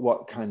for, but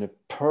what kind of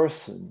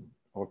person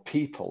or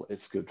people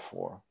it's good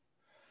for.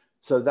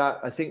 So that,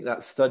 I think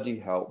that study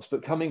helps.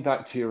 But coming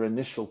back to your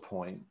initial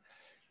point,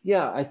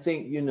 yeah, I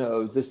think,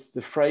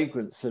 the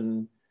fragrance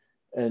and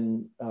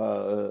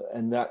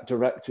that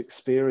direct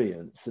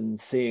experience, and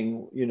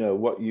seeing,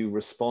 what you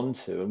respond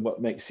to and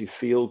what makes you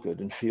feel good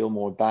and feel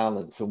more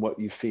balanced, and what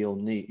you feel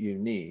you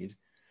need,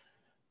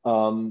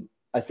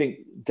 I think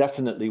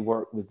definitely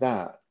work with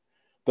that.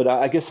 But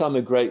I guess I'm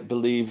a great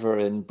believer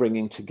in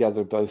bringing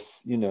together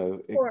both,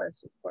 of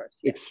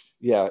course.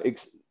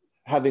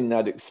 Having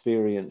that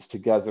experience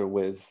together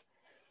with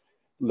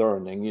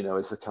learning,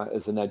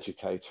 as an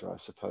educator, I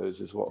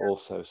suppose, is what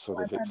also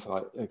sort of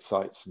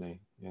excites me.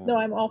 Yeah. No,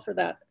 I'm all for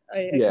that.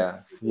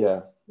 Yeah.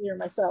 Here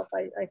myself,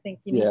 I think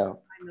you need to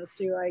find those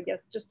two. I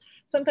guess just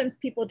sometimes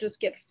people just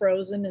get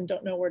frozen and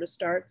don't know where to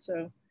start.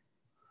 So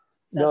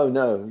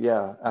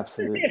yeah,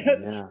 absolutely.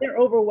 Yeah. They're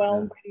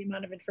overwhelmed by the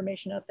amount of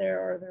information out there,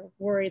 or they're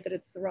worried that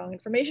it's the wrong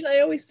information. I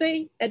always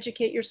say,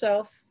 educate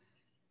yourself,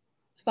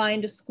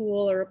 find a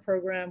school or a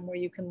program where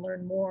you can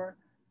learn more.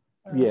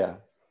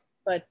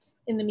 But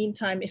in the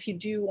meantime, if you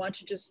do want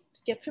to just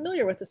get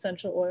familiar with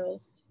essential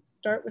oils,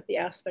 start with the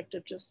aspect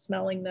of just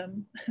smelling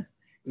them.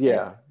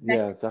 Yeah,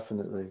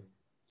 definitely.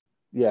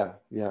 Yeah,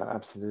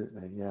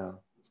 absolutely. Yeah.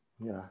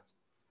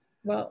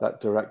 Well, that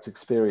direct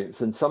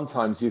experience. And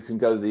sometimes you can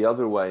go the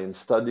other way and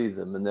study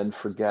them and then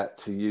forget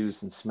to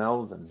use and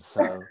smell them.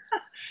 So,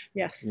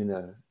 yes.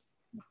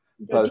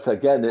 But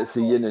again, it's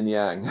a yin and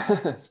yang.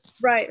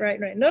 Right.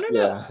 No.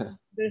 Yeah.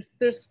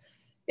 There's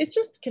it's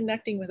just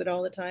connecting with it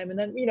all the time. And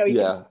then, you can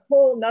have a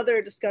whole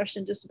nother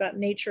discussion just about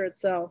nature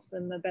itself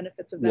and the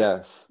benefits of that.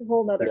 Yes. A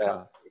whole nother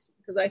conversation,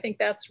 because I think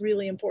that's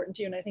really important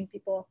too. And I think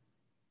people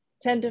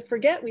tend to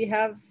forget we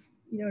have,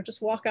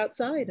 just walk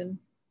outside, and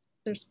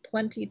there's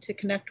plenty to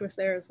connect with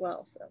there as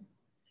well. So,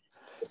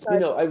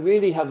 I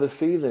really have a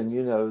feeling,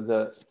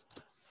 that,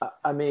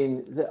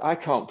 I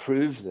can't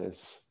prove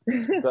this,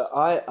 but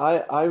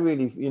I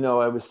really,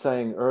 I was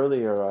saying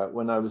earlier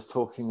when I was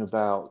talking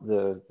about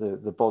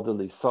the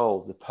bodily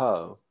soul, the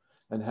Po,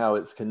 and how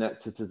it's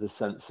connected to the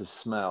sense of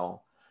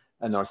smell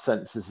and our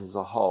senses as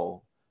a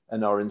whole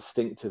and our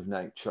instinctive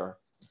nature.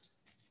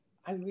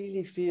 I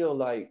really feel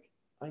like,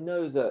 I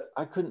know that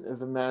I couldn't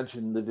have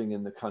imagined living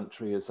in the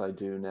country as I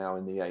do now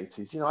in the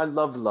 80s. I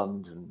love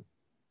London,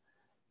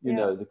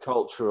 the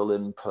cultural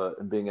input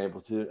and being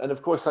able to, and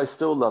of course I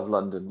still love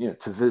London,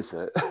 to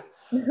visit.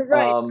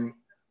 Right.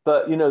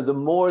 But, the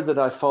more that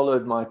I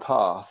followed my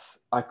path,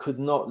 I could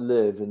not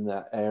live in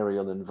that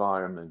aerial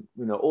environment,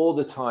 all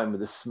the time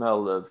with the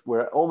smell of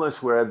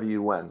almost wherever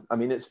you went. I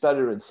mean, it's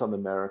better in some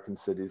American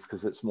cities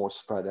because it's more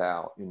spread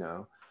out,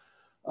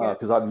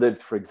 because I've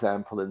lived, for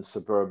example, in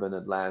suburban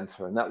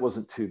Atlanta, and that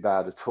wasn't too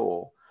bad at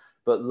all.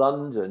 But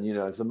London,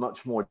 has a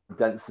much more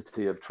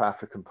density of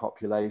traffic and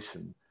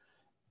population.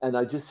 And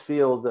I just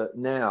feel that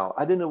now,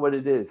 I don't know what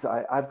it is,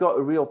 I've got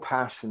a real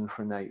passion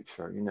for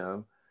nature,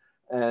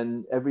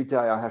 and every day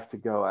I have to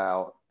go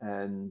out,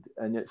 and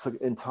it's an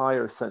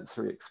entire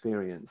sensory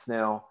experience.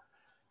 Now,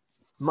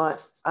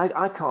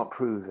 I can't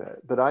prove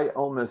it, but I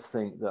almost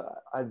think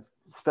that I've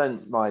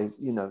spent my,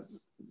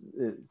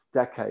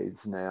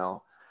 decades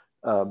now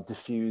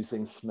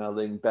diffusing,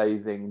 smelling,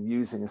 bathing,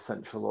 using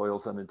essential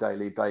oils on a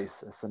daily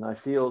basis. And I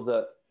feel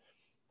that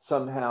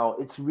somehow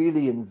it's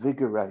really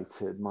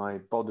invigorated my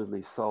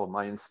bodily soul,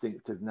 my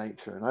instinctive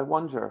nature. And I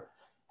wonder,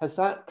 has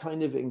that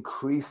kind of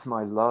increased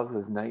my love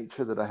of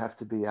nature, that I have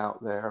to be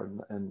out there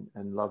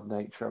and love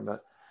nature?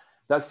 But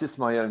that's just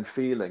my own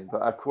feeling.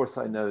 But of course,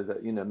 I know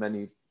that,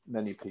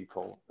 many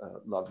people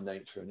love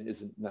nature, and it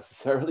isn't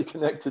necessarily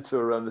connected to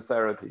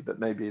aromatherapy, but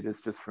maybe it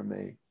is just for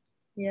me.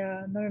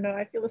 Yeah, no,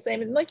 I feel the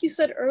same. And like you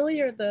said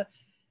earlier,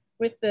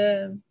 with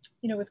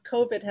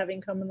COVID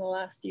having come in the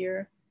last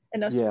year,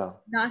 and us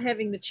not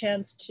having the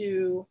chance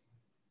to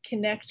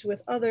connect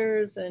with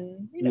others,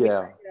 and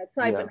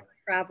outside, but not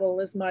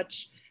travel as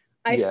much.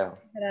 My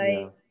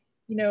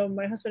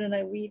husband and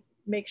I, we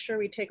make sure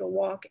we take a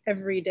walk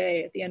every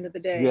day at the end of the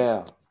day.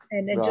 Yeah.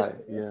 And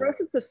for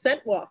us, it's a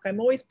scent walk. I'm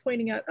always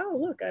pointing out, oh,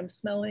 look, I'm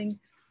smelling,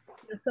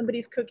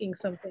 somebody's cooking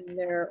something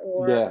there,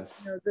 or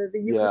the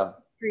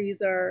eucalyptus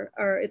trees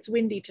are it's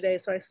windy today,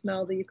 so I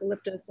smell the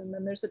eucalyptus, and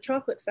then there's a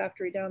chocolate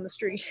factory down the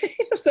street.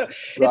 So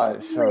I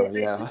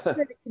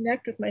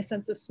connect with my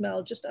sense of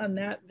smell just on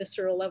that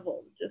visceral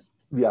level.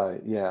 Just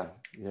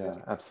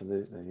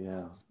absolutely,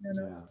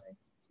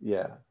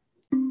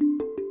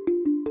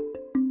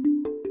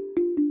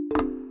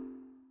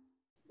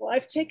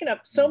 I've taken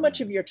up so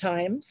much of your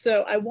time,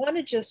 so I want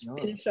to just No.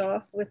 finish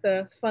off with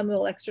a fun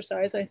little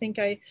exercise. I think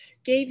I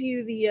gave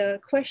you the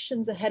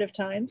questions ahead of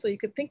time so you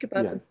could think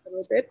about them a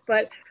little bit,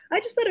 but I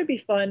just thought it'd be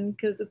fun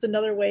because it's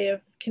another way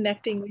of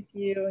connecting with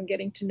you and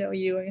getting to know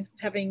you and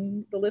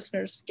having the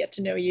listeners get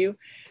to know you.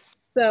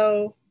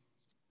 So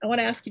I want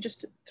to ask you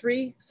just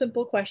three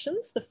simple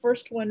questions. The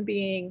first one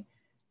being,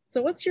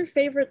 so what's your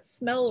favorite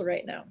smell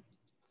right now?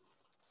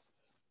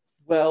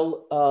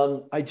 Well,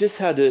 I just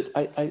had it.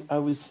 I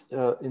was,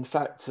 in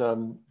fact,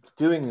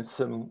 doing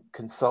some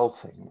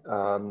consulting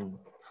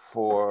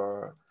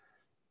for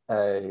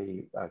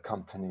a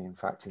company, in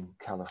fact, in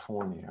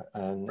California,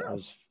 and I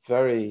was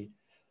very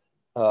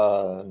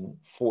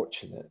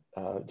fortunate.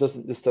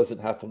 This doesn't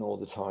happen all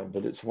the time,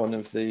 but it's one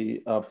of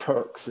the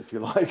perks, if you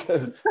like,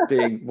 of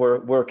being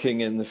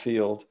working in the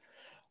field.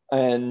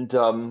 And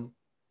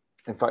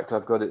in fact,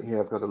 I've got it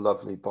here. I've got a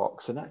lovely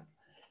box, and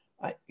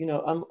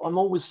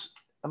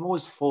I'm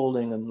always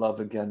falling in love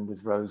again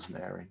with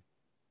rosemary.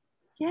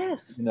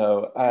 Yes.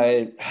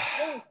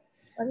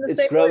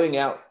 It's growing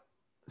out.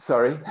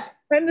 Sorry.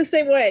 I'm the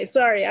same way.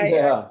 Sorry. I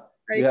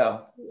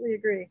completely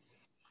agree.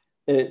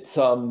 It's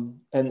and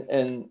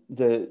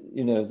the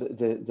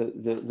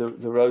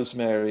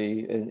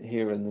rosemary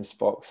here in this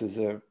box is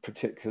a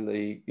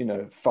particularly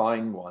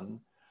fine one.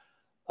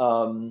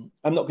 I'm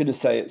not going to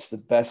say it's the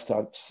best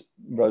type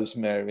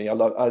rosemary. I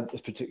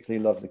particularly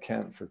love the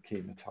camphor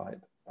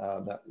chemotype.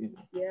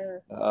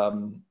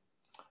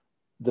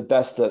 The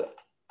best that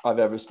I've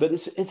ever, but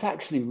it's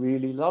actually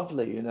really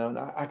lovely, and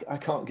I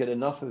can't get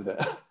enough of it.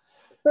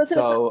 So it's an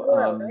essential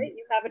oil, right?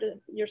 You have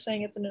it. You're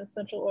saying it's an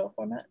essential oil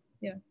format.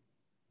 Yeah.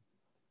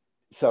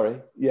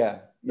 Sorry. Yeah.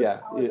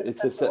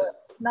 It's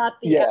not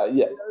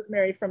the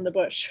rosemary from the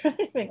bush or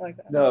anything like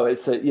that. No,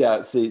 it's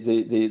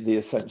the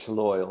essential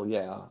oil.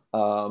 Yeah.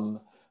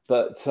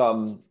 But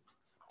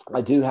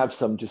I do have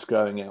some just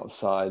growing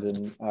outside,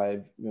 and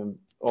I've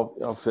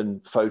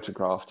often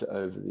photographed it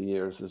over the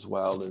years as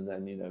well, and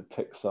then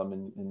pick some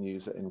and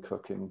use it in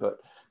cooking. But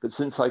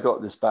since I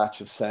got this batch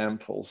of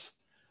samples,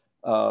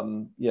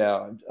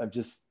 I've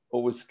just I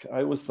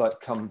always like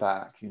come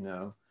back.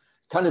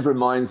 Kind of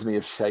reminds me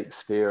of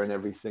Shakespeare and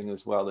everything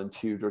as well in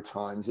Tudor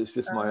times. It's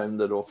just my own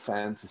little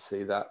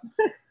fantasy that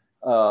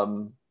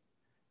the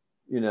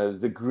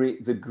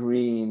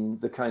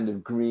kind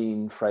of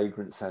green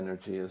fragrance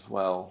energy as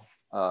well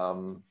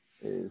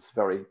is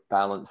very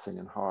balancing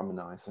and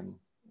harmonizing,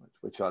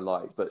 which I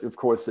like. But of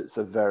course, it's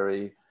a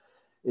very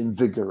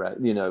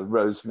invigorating,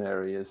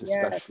 rosemary is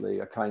especially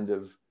a kind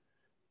of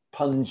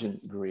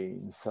pungent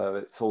green. So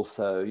it's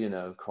also,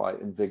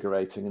 quite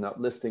invigorating and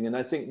uplifting. And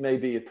I think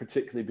maybe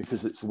particularly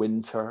because it's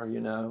winter,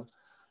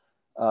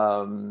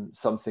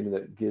 something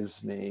that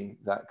gives me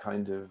that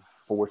kind of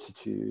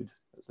fortitude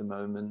at the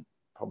moment,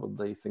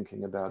 probably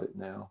thinking about it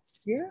now.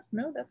 Yeah,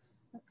 no,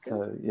 that's good.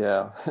 So,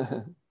 yeah.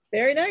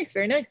 Very nice,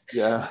 very nice.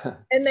 Yeah.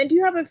 And then do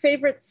you have a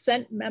favorite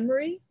scent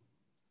memory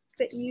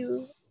that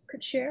you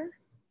could share?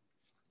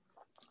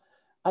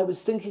 I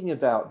was thinking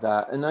about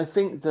that, and I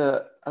think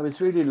that I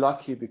was really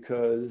lucky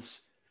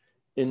because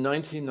in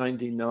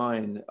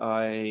 1999,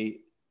 I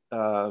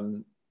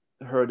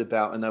heard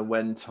about and I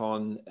went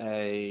on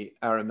a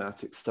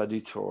aromatic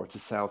study tour to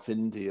South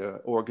India,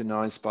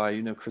 organized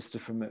by,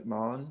 Christopher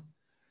McMahon.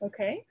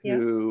 Okay. Yeah.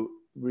 Who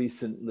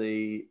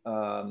recently,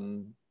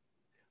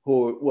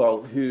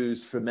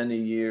 who's for many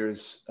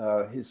years,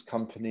 his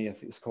company, I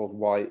think it's called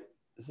White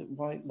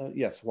Lotus?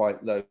 Yes,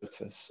 White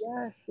Lotus.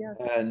 Yes.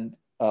 And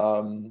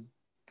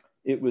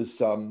it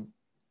was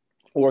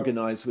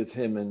organized with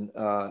him and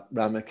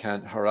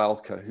Ramakant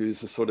Haralka,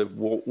 who's a sort of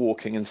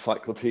walking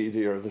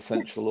encyclopedia of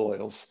essential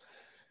oils,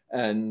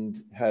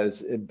 and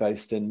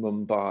based in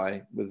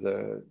Mumbai with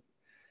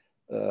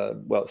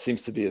it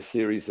seems to be a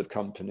series of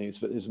companies,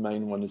 but his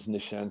main one is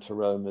Nishant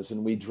Aromas.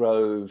 And we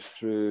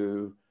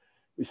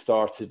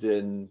started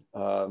in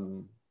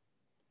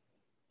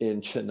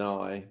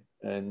Chennai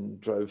and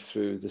drove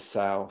through the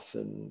south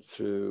and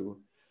through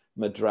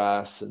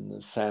Madras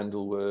and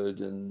sandalwood,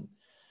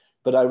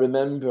 but I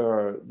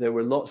remember there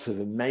were lots of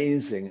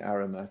amazing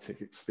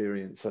aromatic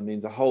experience. I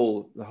mean, the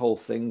whole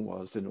thing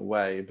was, in a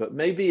way, but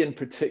maybe in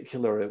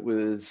particular it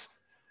was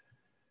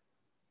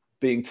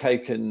being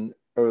taken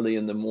early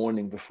in the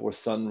morning before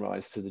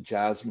sunrise to the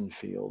jasmine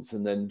fields,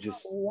 and then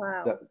just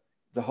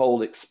the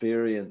whole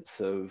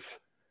experience of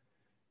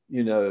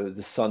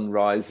the sun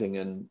rising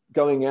and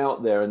going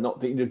out there and not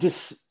being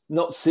just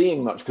not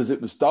seeing much because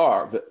it was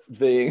dark, but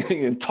being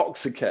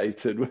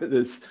intoxicated with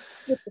this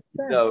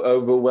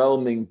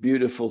overwhelming,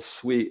 beautiful,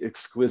 sweet,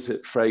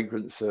 exquisite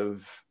fragrance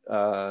of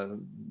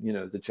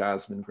the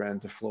jasmine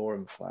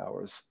grandiflorum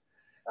flowers.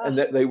 And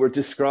that they were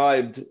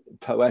described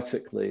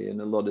poetically in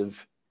a lot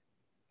of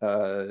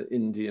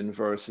Indian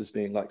verses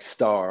being like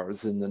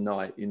stars in the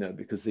night,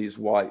 because these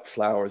white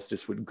flowers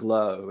just would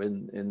glow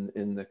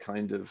in the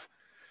kind of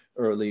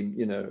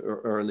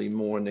early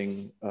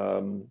morning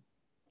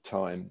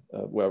time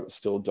where it's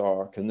still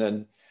dark. And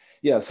then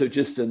so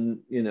just in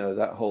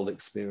that whole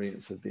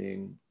experience of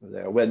being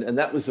there and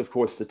that was of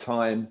course the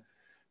time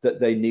that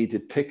they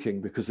needed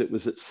picking because it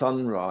was at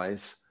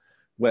sunrise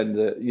when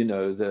the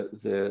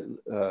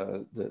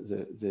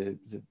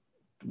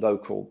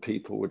local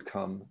people would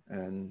come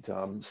and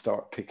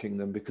start picking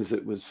them, because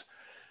it was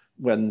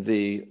when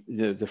the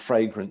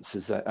fragrance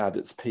is at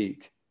its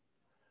peak.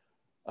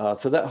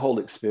 So that whole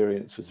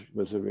experience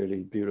was a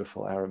really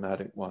beautiful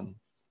aromatic one.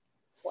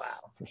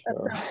 Wow, for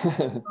sure. That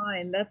sounds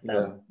fine. That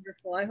sounds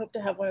wonderful. I hope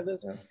to have one of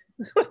those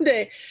one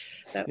day.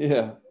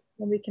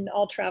 When we can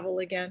all travel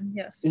again.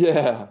 Yes.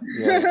 Yeah.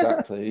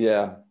 Exactly.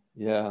 Yeah.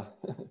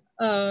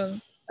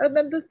 And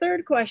then the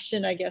third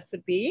question, I guess,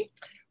 would be,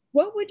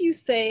 what would you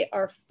say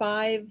are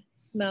 5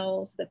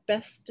 smells that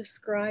best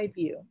describe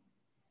you?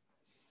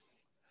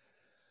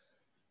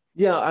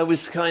 Yeah, I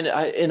was kind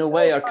of, in a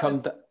way, I come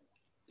back.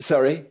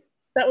 Sorry?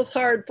 That was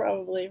hard,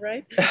 probably,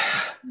 right?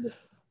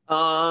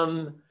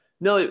 No,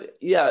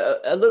 yeah,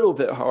 a little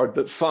bit hard,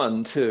 but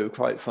fun too,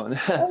 quite fun.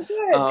 Oh,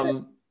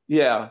 good.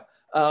 Yeah.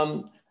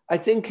 I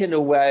think in a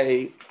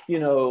way,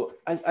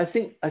 I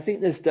think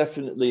there's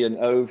definitely an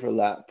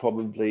overlap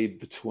probably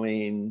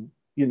between,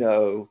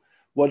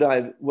 what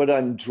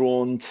I'm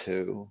drawn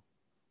to,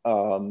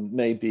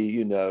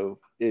 maybe,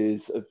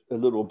 is a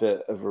little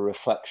bit of a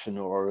reflection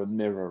or a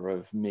mirror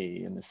of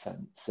me in a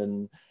sense.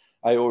 And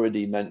I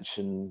already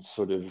mentioned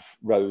sort of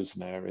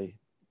rosemary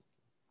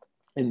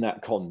in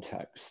that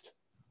context.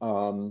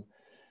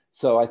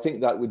 So I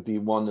think that would be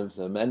one of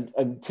them. And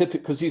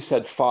typically, because you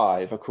said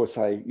 5, of course,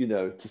 I,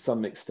 to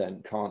some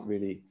extent can't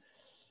really,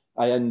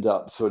 I end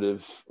up sort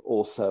of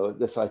also,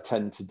 this I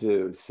tend to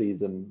do, see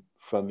them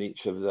from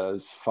each of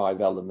those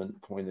 5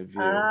 element point of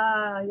view.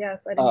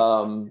 Yes.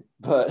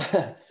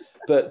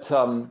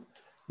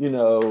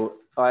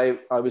 I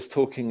was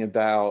talking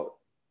about,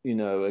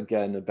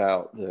 again,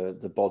 about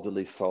the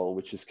bodily soul,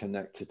 which is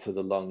connected to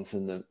the lungs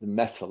and the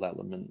metal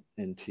element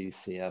in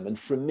TCM. And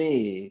for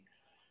me,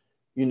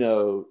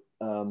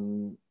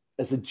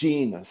 as a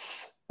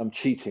genus, I'm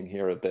cheating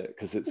here a bit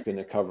because it's going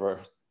to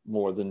cover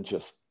more than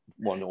just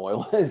one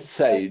oil.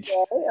 Sage,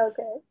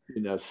 okay.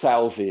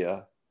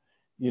 Salvia,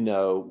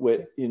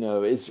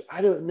 is,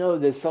 I don't know,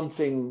 there's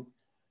something,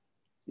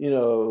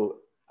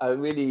 I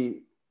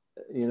really,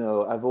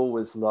 I've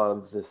always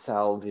loved the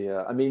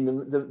salvia. I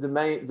mean,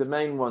 the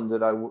main one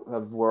that I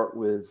have worked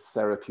with,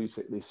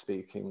 therapeutically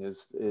speaking,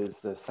 is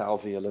the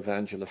Salvia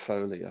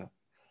levandulifolia.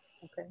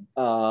 Okay.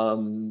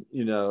 And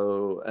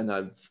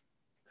I've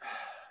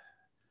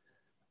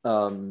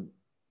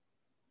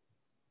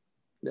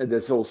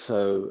there's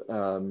also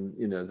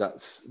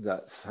that's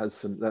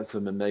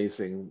some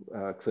amazing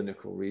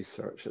clinical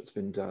research that's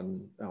been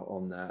done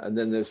on that. And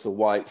then there's the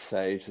white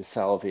sage, the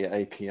Salvia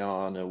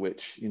apiana,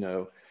 which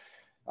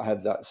I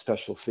have that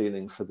special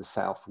feeling for the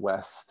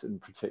Southwest in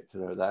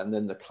particular. That, and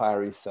then the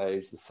clary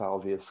sage, the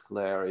Salvia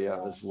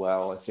scleria as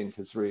well, I think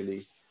has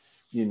really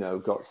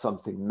got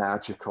something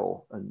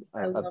magical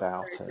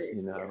about it,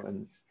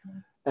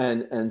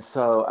 and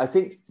so I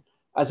think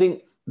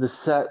the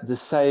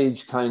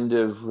sage kind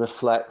of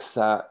reflects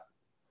that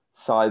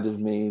side of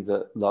me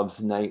that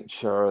loves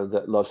nature,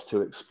 that loves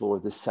to explore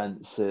the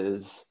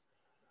senses,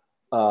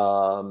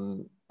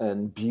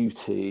 and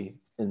beauty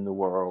in the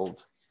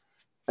world.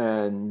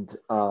 And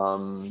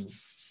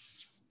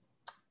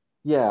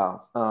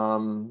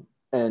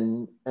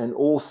and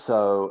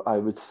also I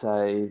would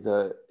say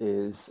that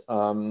is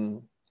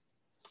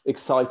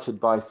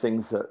excited by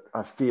things that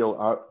I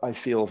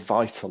feel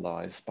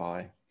vitalized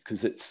by,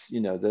 because it's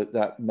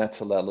that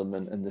metal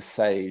element, and the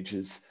sage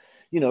is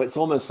it's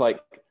almost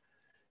like,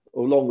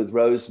 along with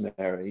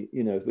rosemary,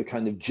 the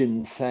kind of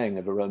ginseng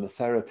of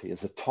aromatherapy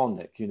is a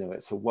tonic.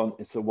 It's a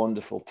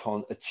wonderful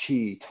a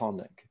chi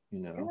tonic.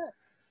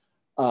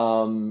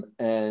 And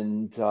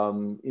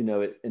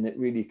it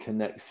really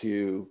connects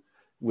you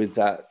with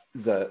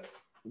the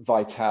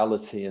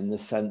vitality, in the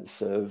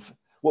sense of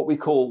what we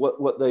call,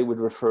 what they would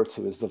refer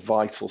to as the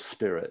vital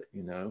spirit,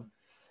 in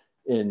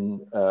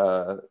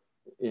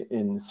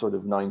sort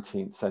of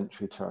 19th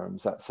century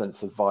terms, that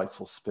sense of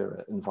vital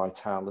spirit and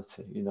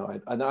vitality, I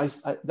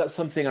that's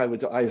something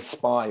I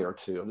aspire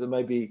to.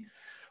 Maybe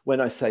when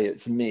I say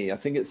it's me, I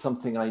think it's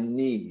something I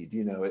need,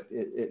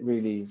 it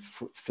really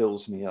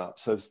fills me up.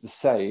 So it's the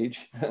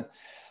sage.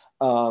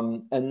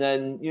 And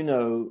then,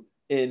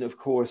 in, of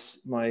course,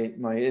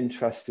 my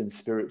interest in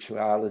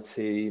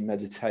spirituality,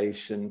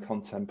 meditation,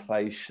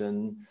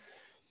 contemplation,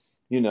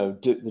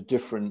 the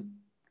different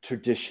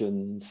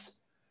traditions,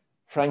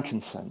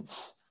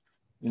 frankincense,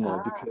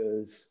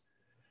 because,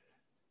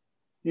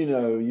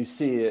 you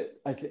see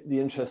it. I think the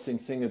interesting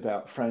thing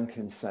about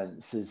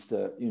frankincense is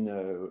that,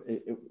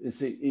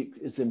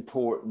 it's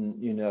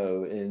important,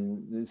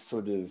 in this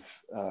sort of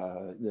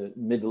the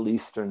Middle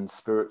Eastern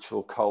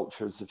spiritual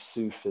cultures of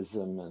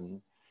Sufism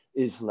and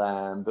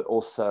Islam, but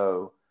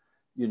also,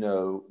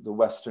 the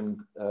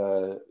Western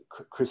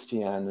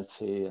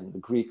Christianity and the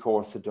Greek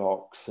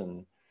Orthodox,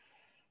 and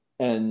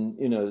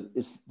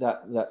it's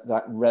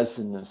that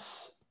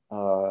resonance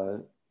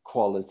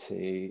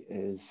quality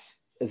is,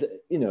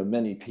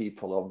 many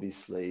people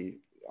obviously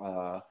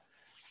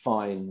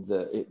find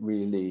that it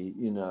really,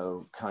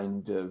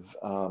 kind of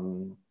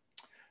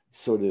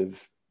sort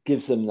of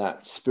gives them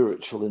that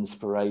spiritual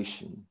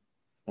inspiration.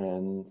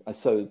 And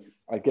so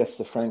I guess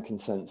the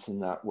frankincense in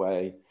that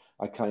way,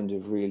 I kind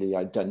of really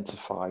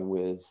identify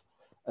with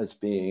as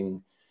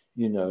being,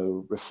 you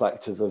know,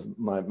 reflective of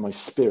my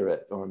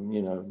spirit, or,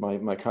 you know,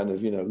 my kind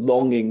of, you know,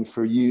 longing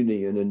for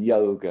union and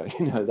yoga,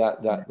 you know,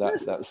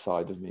 that's that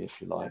side of me, if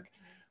you like,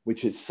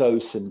 which it's so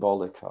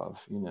symbolic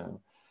of, you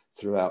know,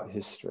 throughout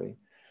history.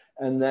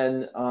 And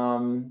then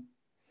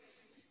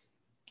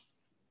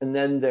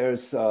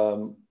there's,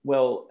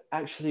 well,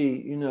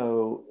 actually, you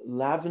know,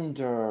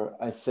 lavender,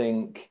 I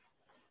think,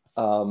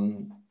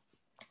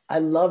 I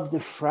love the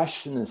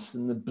freshness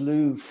and the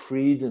blue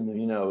freedom,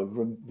 you know,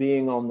 of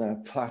being on the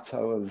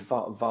plateau of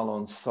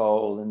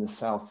Valensole in the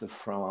south of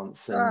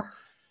France. And,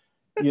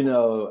 you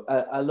know,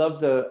 I love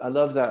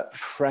that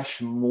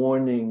fresh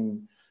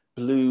morning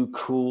blue,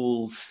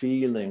 cool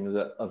feeling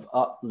of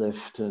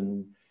uplift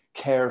and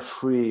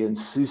carefree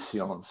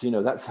insouciance. You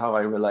know, that's how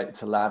I relate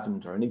to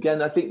lavender. And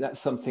again, I think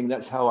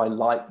that's how I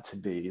like to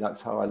be.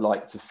 That's how I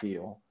like to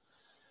feel.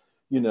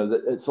 You know,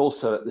 that it's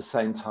also at the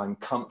same time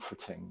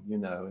comforting, you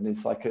know, and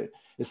it's like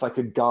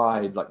a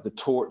guide, like the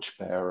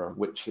torchbearer,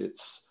 which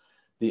it's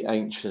the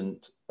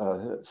ancient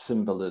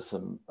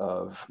symbolism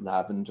of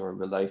lavender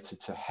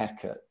related to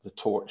Hecate, the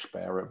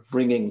torchbearer,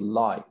 bringing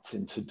light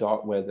into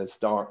dark where there's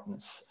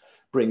darkness,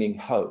 bringing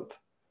hope.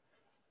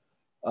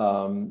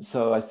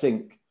 So I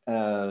think,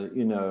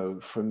 you know,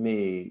 for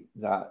me,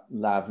 that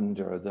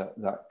lavender,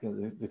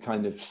 the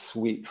kind of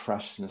sweet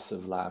freshness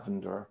of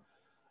lavender,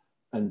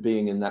 and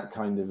being in that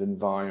kind of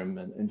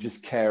environment and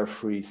just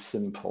carefree,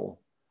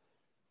 simple,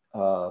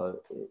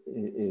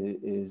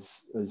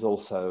 is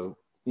also,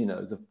 you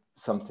know,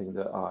 something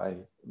that I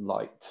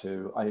like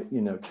to,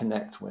 you know,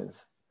 connect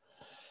with.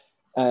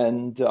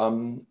 And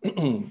and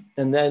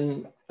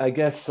then I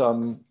guess,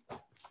 you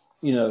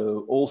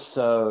know,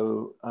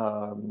 also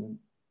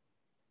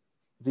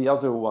the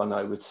other one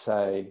I would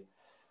say,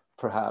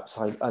 perhaps,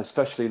 I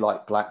especially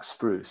like black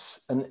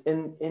spruce, and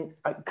in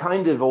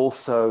kind of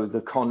also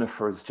the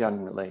conifers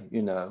generally,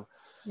 you know.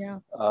 Yeah.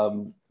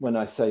 When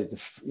I say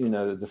you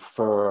know, the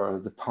fir,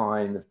 the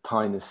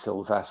Pinus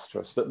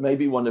sylvestris, but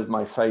maybe one of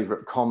my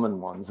favorite common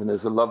ones, and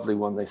there's a lovely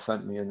one they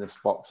sent me in this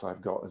box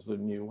I've got as a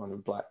new one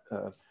of black,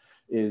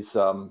 is,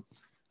 you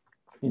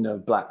know,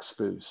 black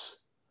spruce.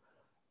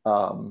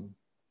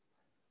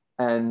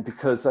 And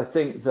because I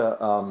think that,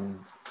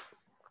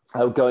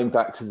 going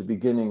back to the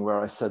beginning where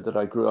I said that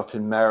I grew up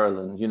in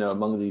Maryland, you know,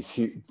 among these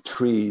huge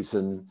trees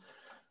and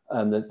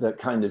that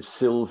kind of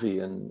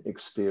Sylvian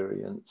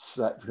experience,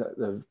 that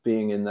of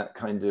being in that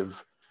kind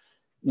of,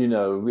 you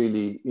know,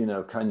 really, you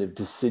know, kind of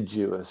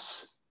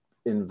deciduous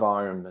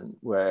environment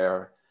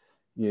where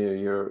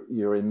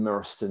you're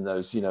immersed in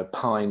those, you know,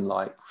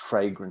 pine-like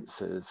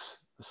fragrances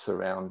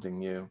surrounding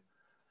you.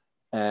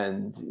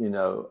 And, you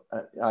know,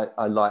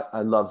 I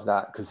love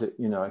that because it,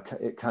 you know,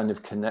 it kind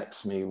of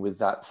connects me with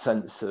that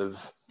sense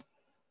of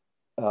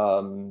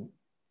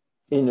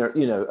inner,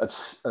 you know,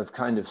 of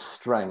kind of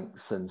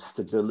strength and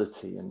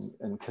stability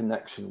and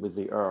connection with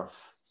the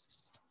earth.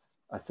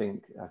 I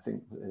think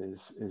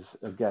is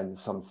again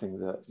something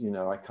that, you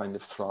know, I kind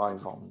of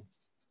thrive on,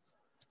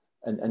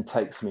 and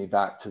takes me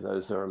back to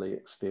those early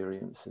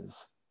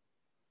experiences.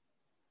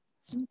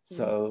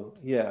 So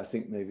yeah, I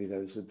think maybe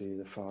those would be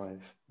the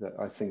 5 that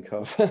I think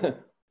of. I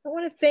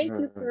want to thank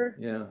you for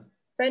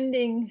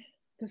spending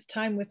this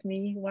time with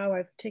me. Wow,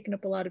 I've taken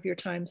up a lot of your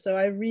time, so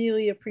I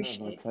really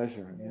appreciate my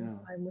pleasure.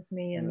 time with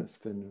me. And it's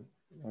been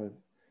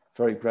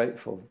very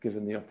grateful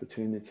given the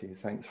opportunity.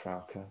 Thanks,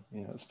 Frauke.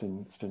 You know, it's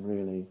been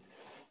really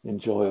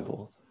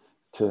enjoyable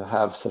to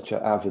have such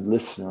an avid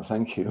listener.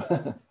 Thank you.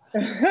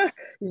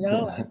 You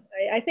know,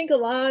 I think a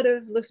lot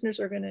of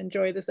listeners are going to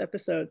enjoy this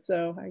episode,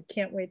 so I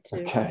can't wait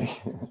to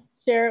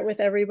share it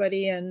with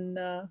everybody. And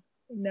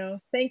you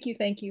know, thank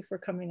you for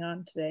coming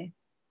on today.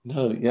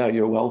 No, yeah,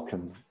 you're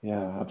welcome.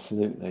 Yeah,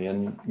 absolutely.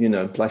 And, you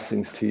know,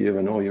 blessings to you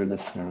and all your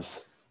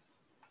listeners.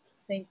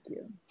 Thank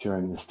you.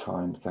 During this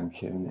time,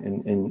 thank you.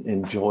 And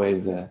enjoy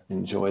the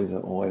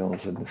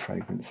oils and the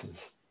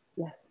fragrances.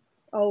 Yes,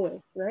 always,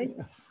 right?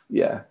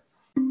 Yeah.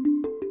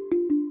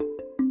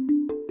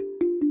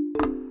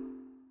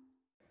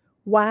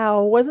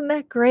 Wow, wasn't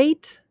that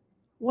great?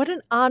 What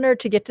an honor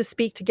to get to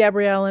speak to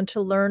Gabriel and to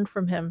learn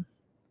from him.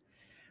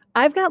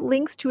 I've got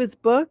links to his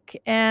book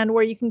and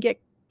where you can get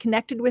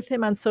connected with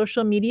him on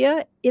social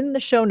media in the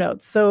show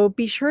notes, so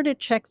be sure to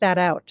check that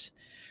out.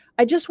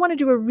 I just want to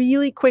do a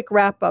really quick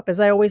wrap up, as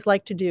I always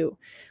like to do.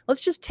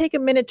 Let's just take a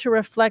minute to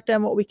reflect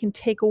on what we can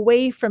take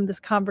away from this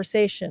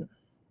conversation.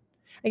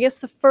 I guess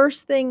the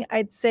first thing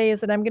I'd say is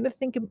that I'm going to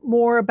think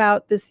more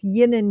about this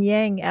yin and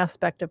yang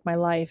aspect of my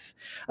life,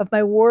 of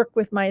my work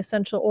with my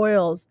essential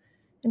oils,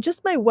 and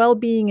just my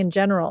well-being in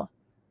general.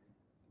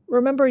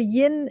 Remember,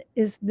 yin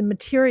is the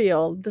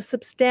material, the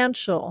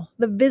substantial,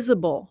 the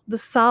visible, the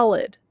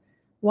solid,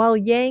 while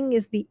yang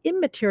is the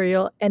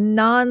immaterial and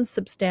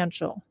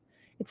non-substantial.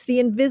 It's the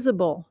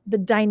invisible, the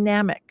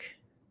dynamic.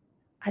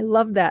 I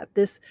love that,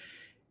 this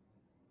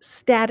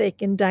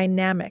static and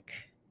dynamic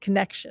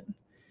connection.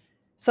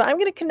 So I'm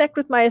going to connect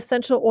with my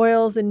essential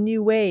oils in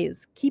new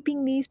ways,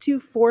 keeping these two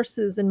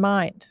forces in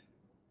mind,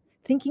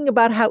 thinking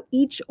about how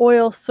each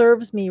oil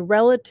serves me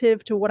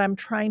relative to what I'm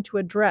trying to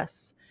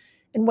address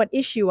and what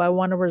issue I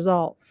want to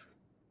resolve.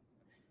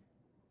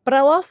 But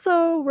I'll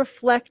also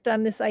reflect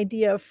on this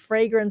idea of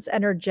fragrance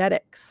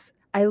energetics.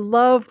 I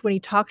loved when he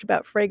talked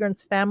about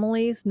fragrance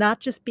families, not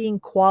just being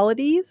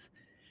qualities,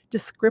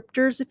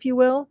 descriptors, if you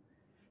will.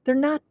 They're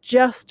not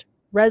just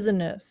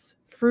resinous,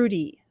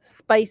 fruity,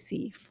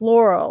 spicy,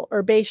 floral,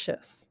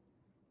 herbaceous.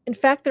 In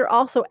fact, they're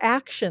also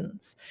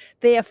actions.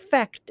 They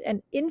affect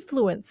and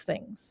influence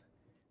things.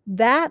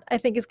 That, I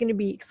think, is going to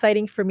be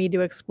exciting for me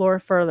to explore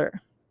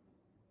further.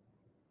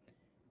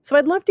 So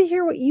I'd love to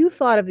hear what you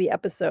thought of the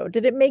episode.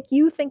 Did it make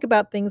you think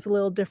about things a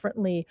little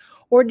differently?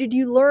 Or did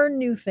you learn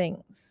new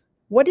things?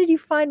 What did you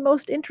find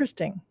most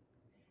interesting?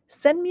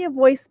 Send me a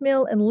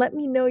voicemail and let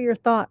me know your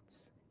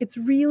thoughts. It's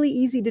really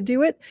easy to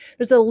do it.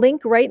 There's a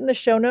link right in the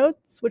show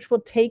notes, which will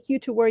take you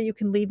to where you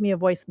can leave me a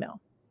voicemail.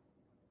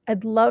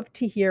 I'd love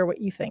to hear what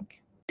you think.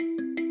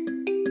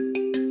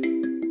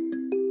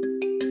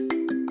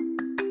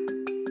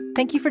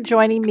 Thank you for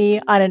joining me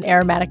on An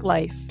Aromatic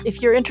Life.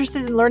 If you're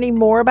interested in learning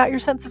more about your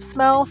sense of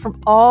smell from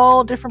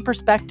all different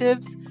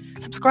perspectives,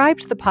 subscribe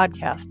to the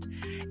podcast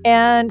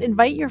and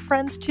invite your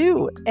friends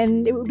too.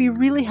 And it would be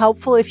really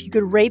helpful if you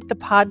could rate the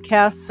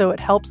podcast so it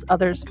helps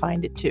others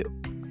find it too.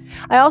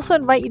 I also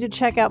invite you to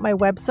check out my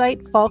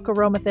website,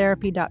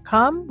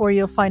 falkaromatherapy.com, where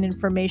you'll find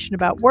information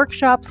about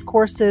workshops,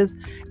 courses,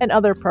 and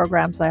other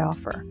programs I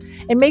offer.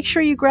 And make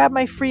sure you grab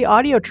my free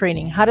audio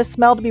training, How to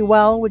Smell to Be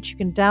Well, which you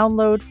can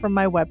download from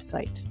my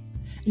website.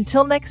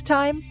 Until next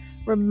time,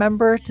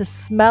 remember to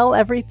smell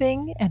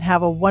everything and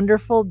have a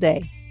wonderful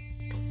day.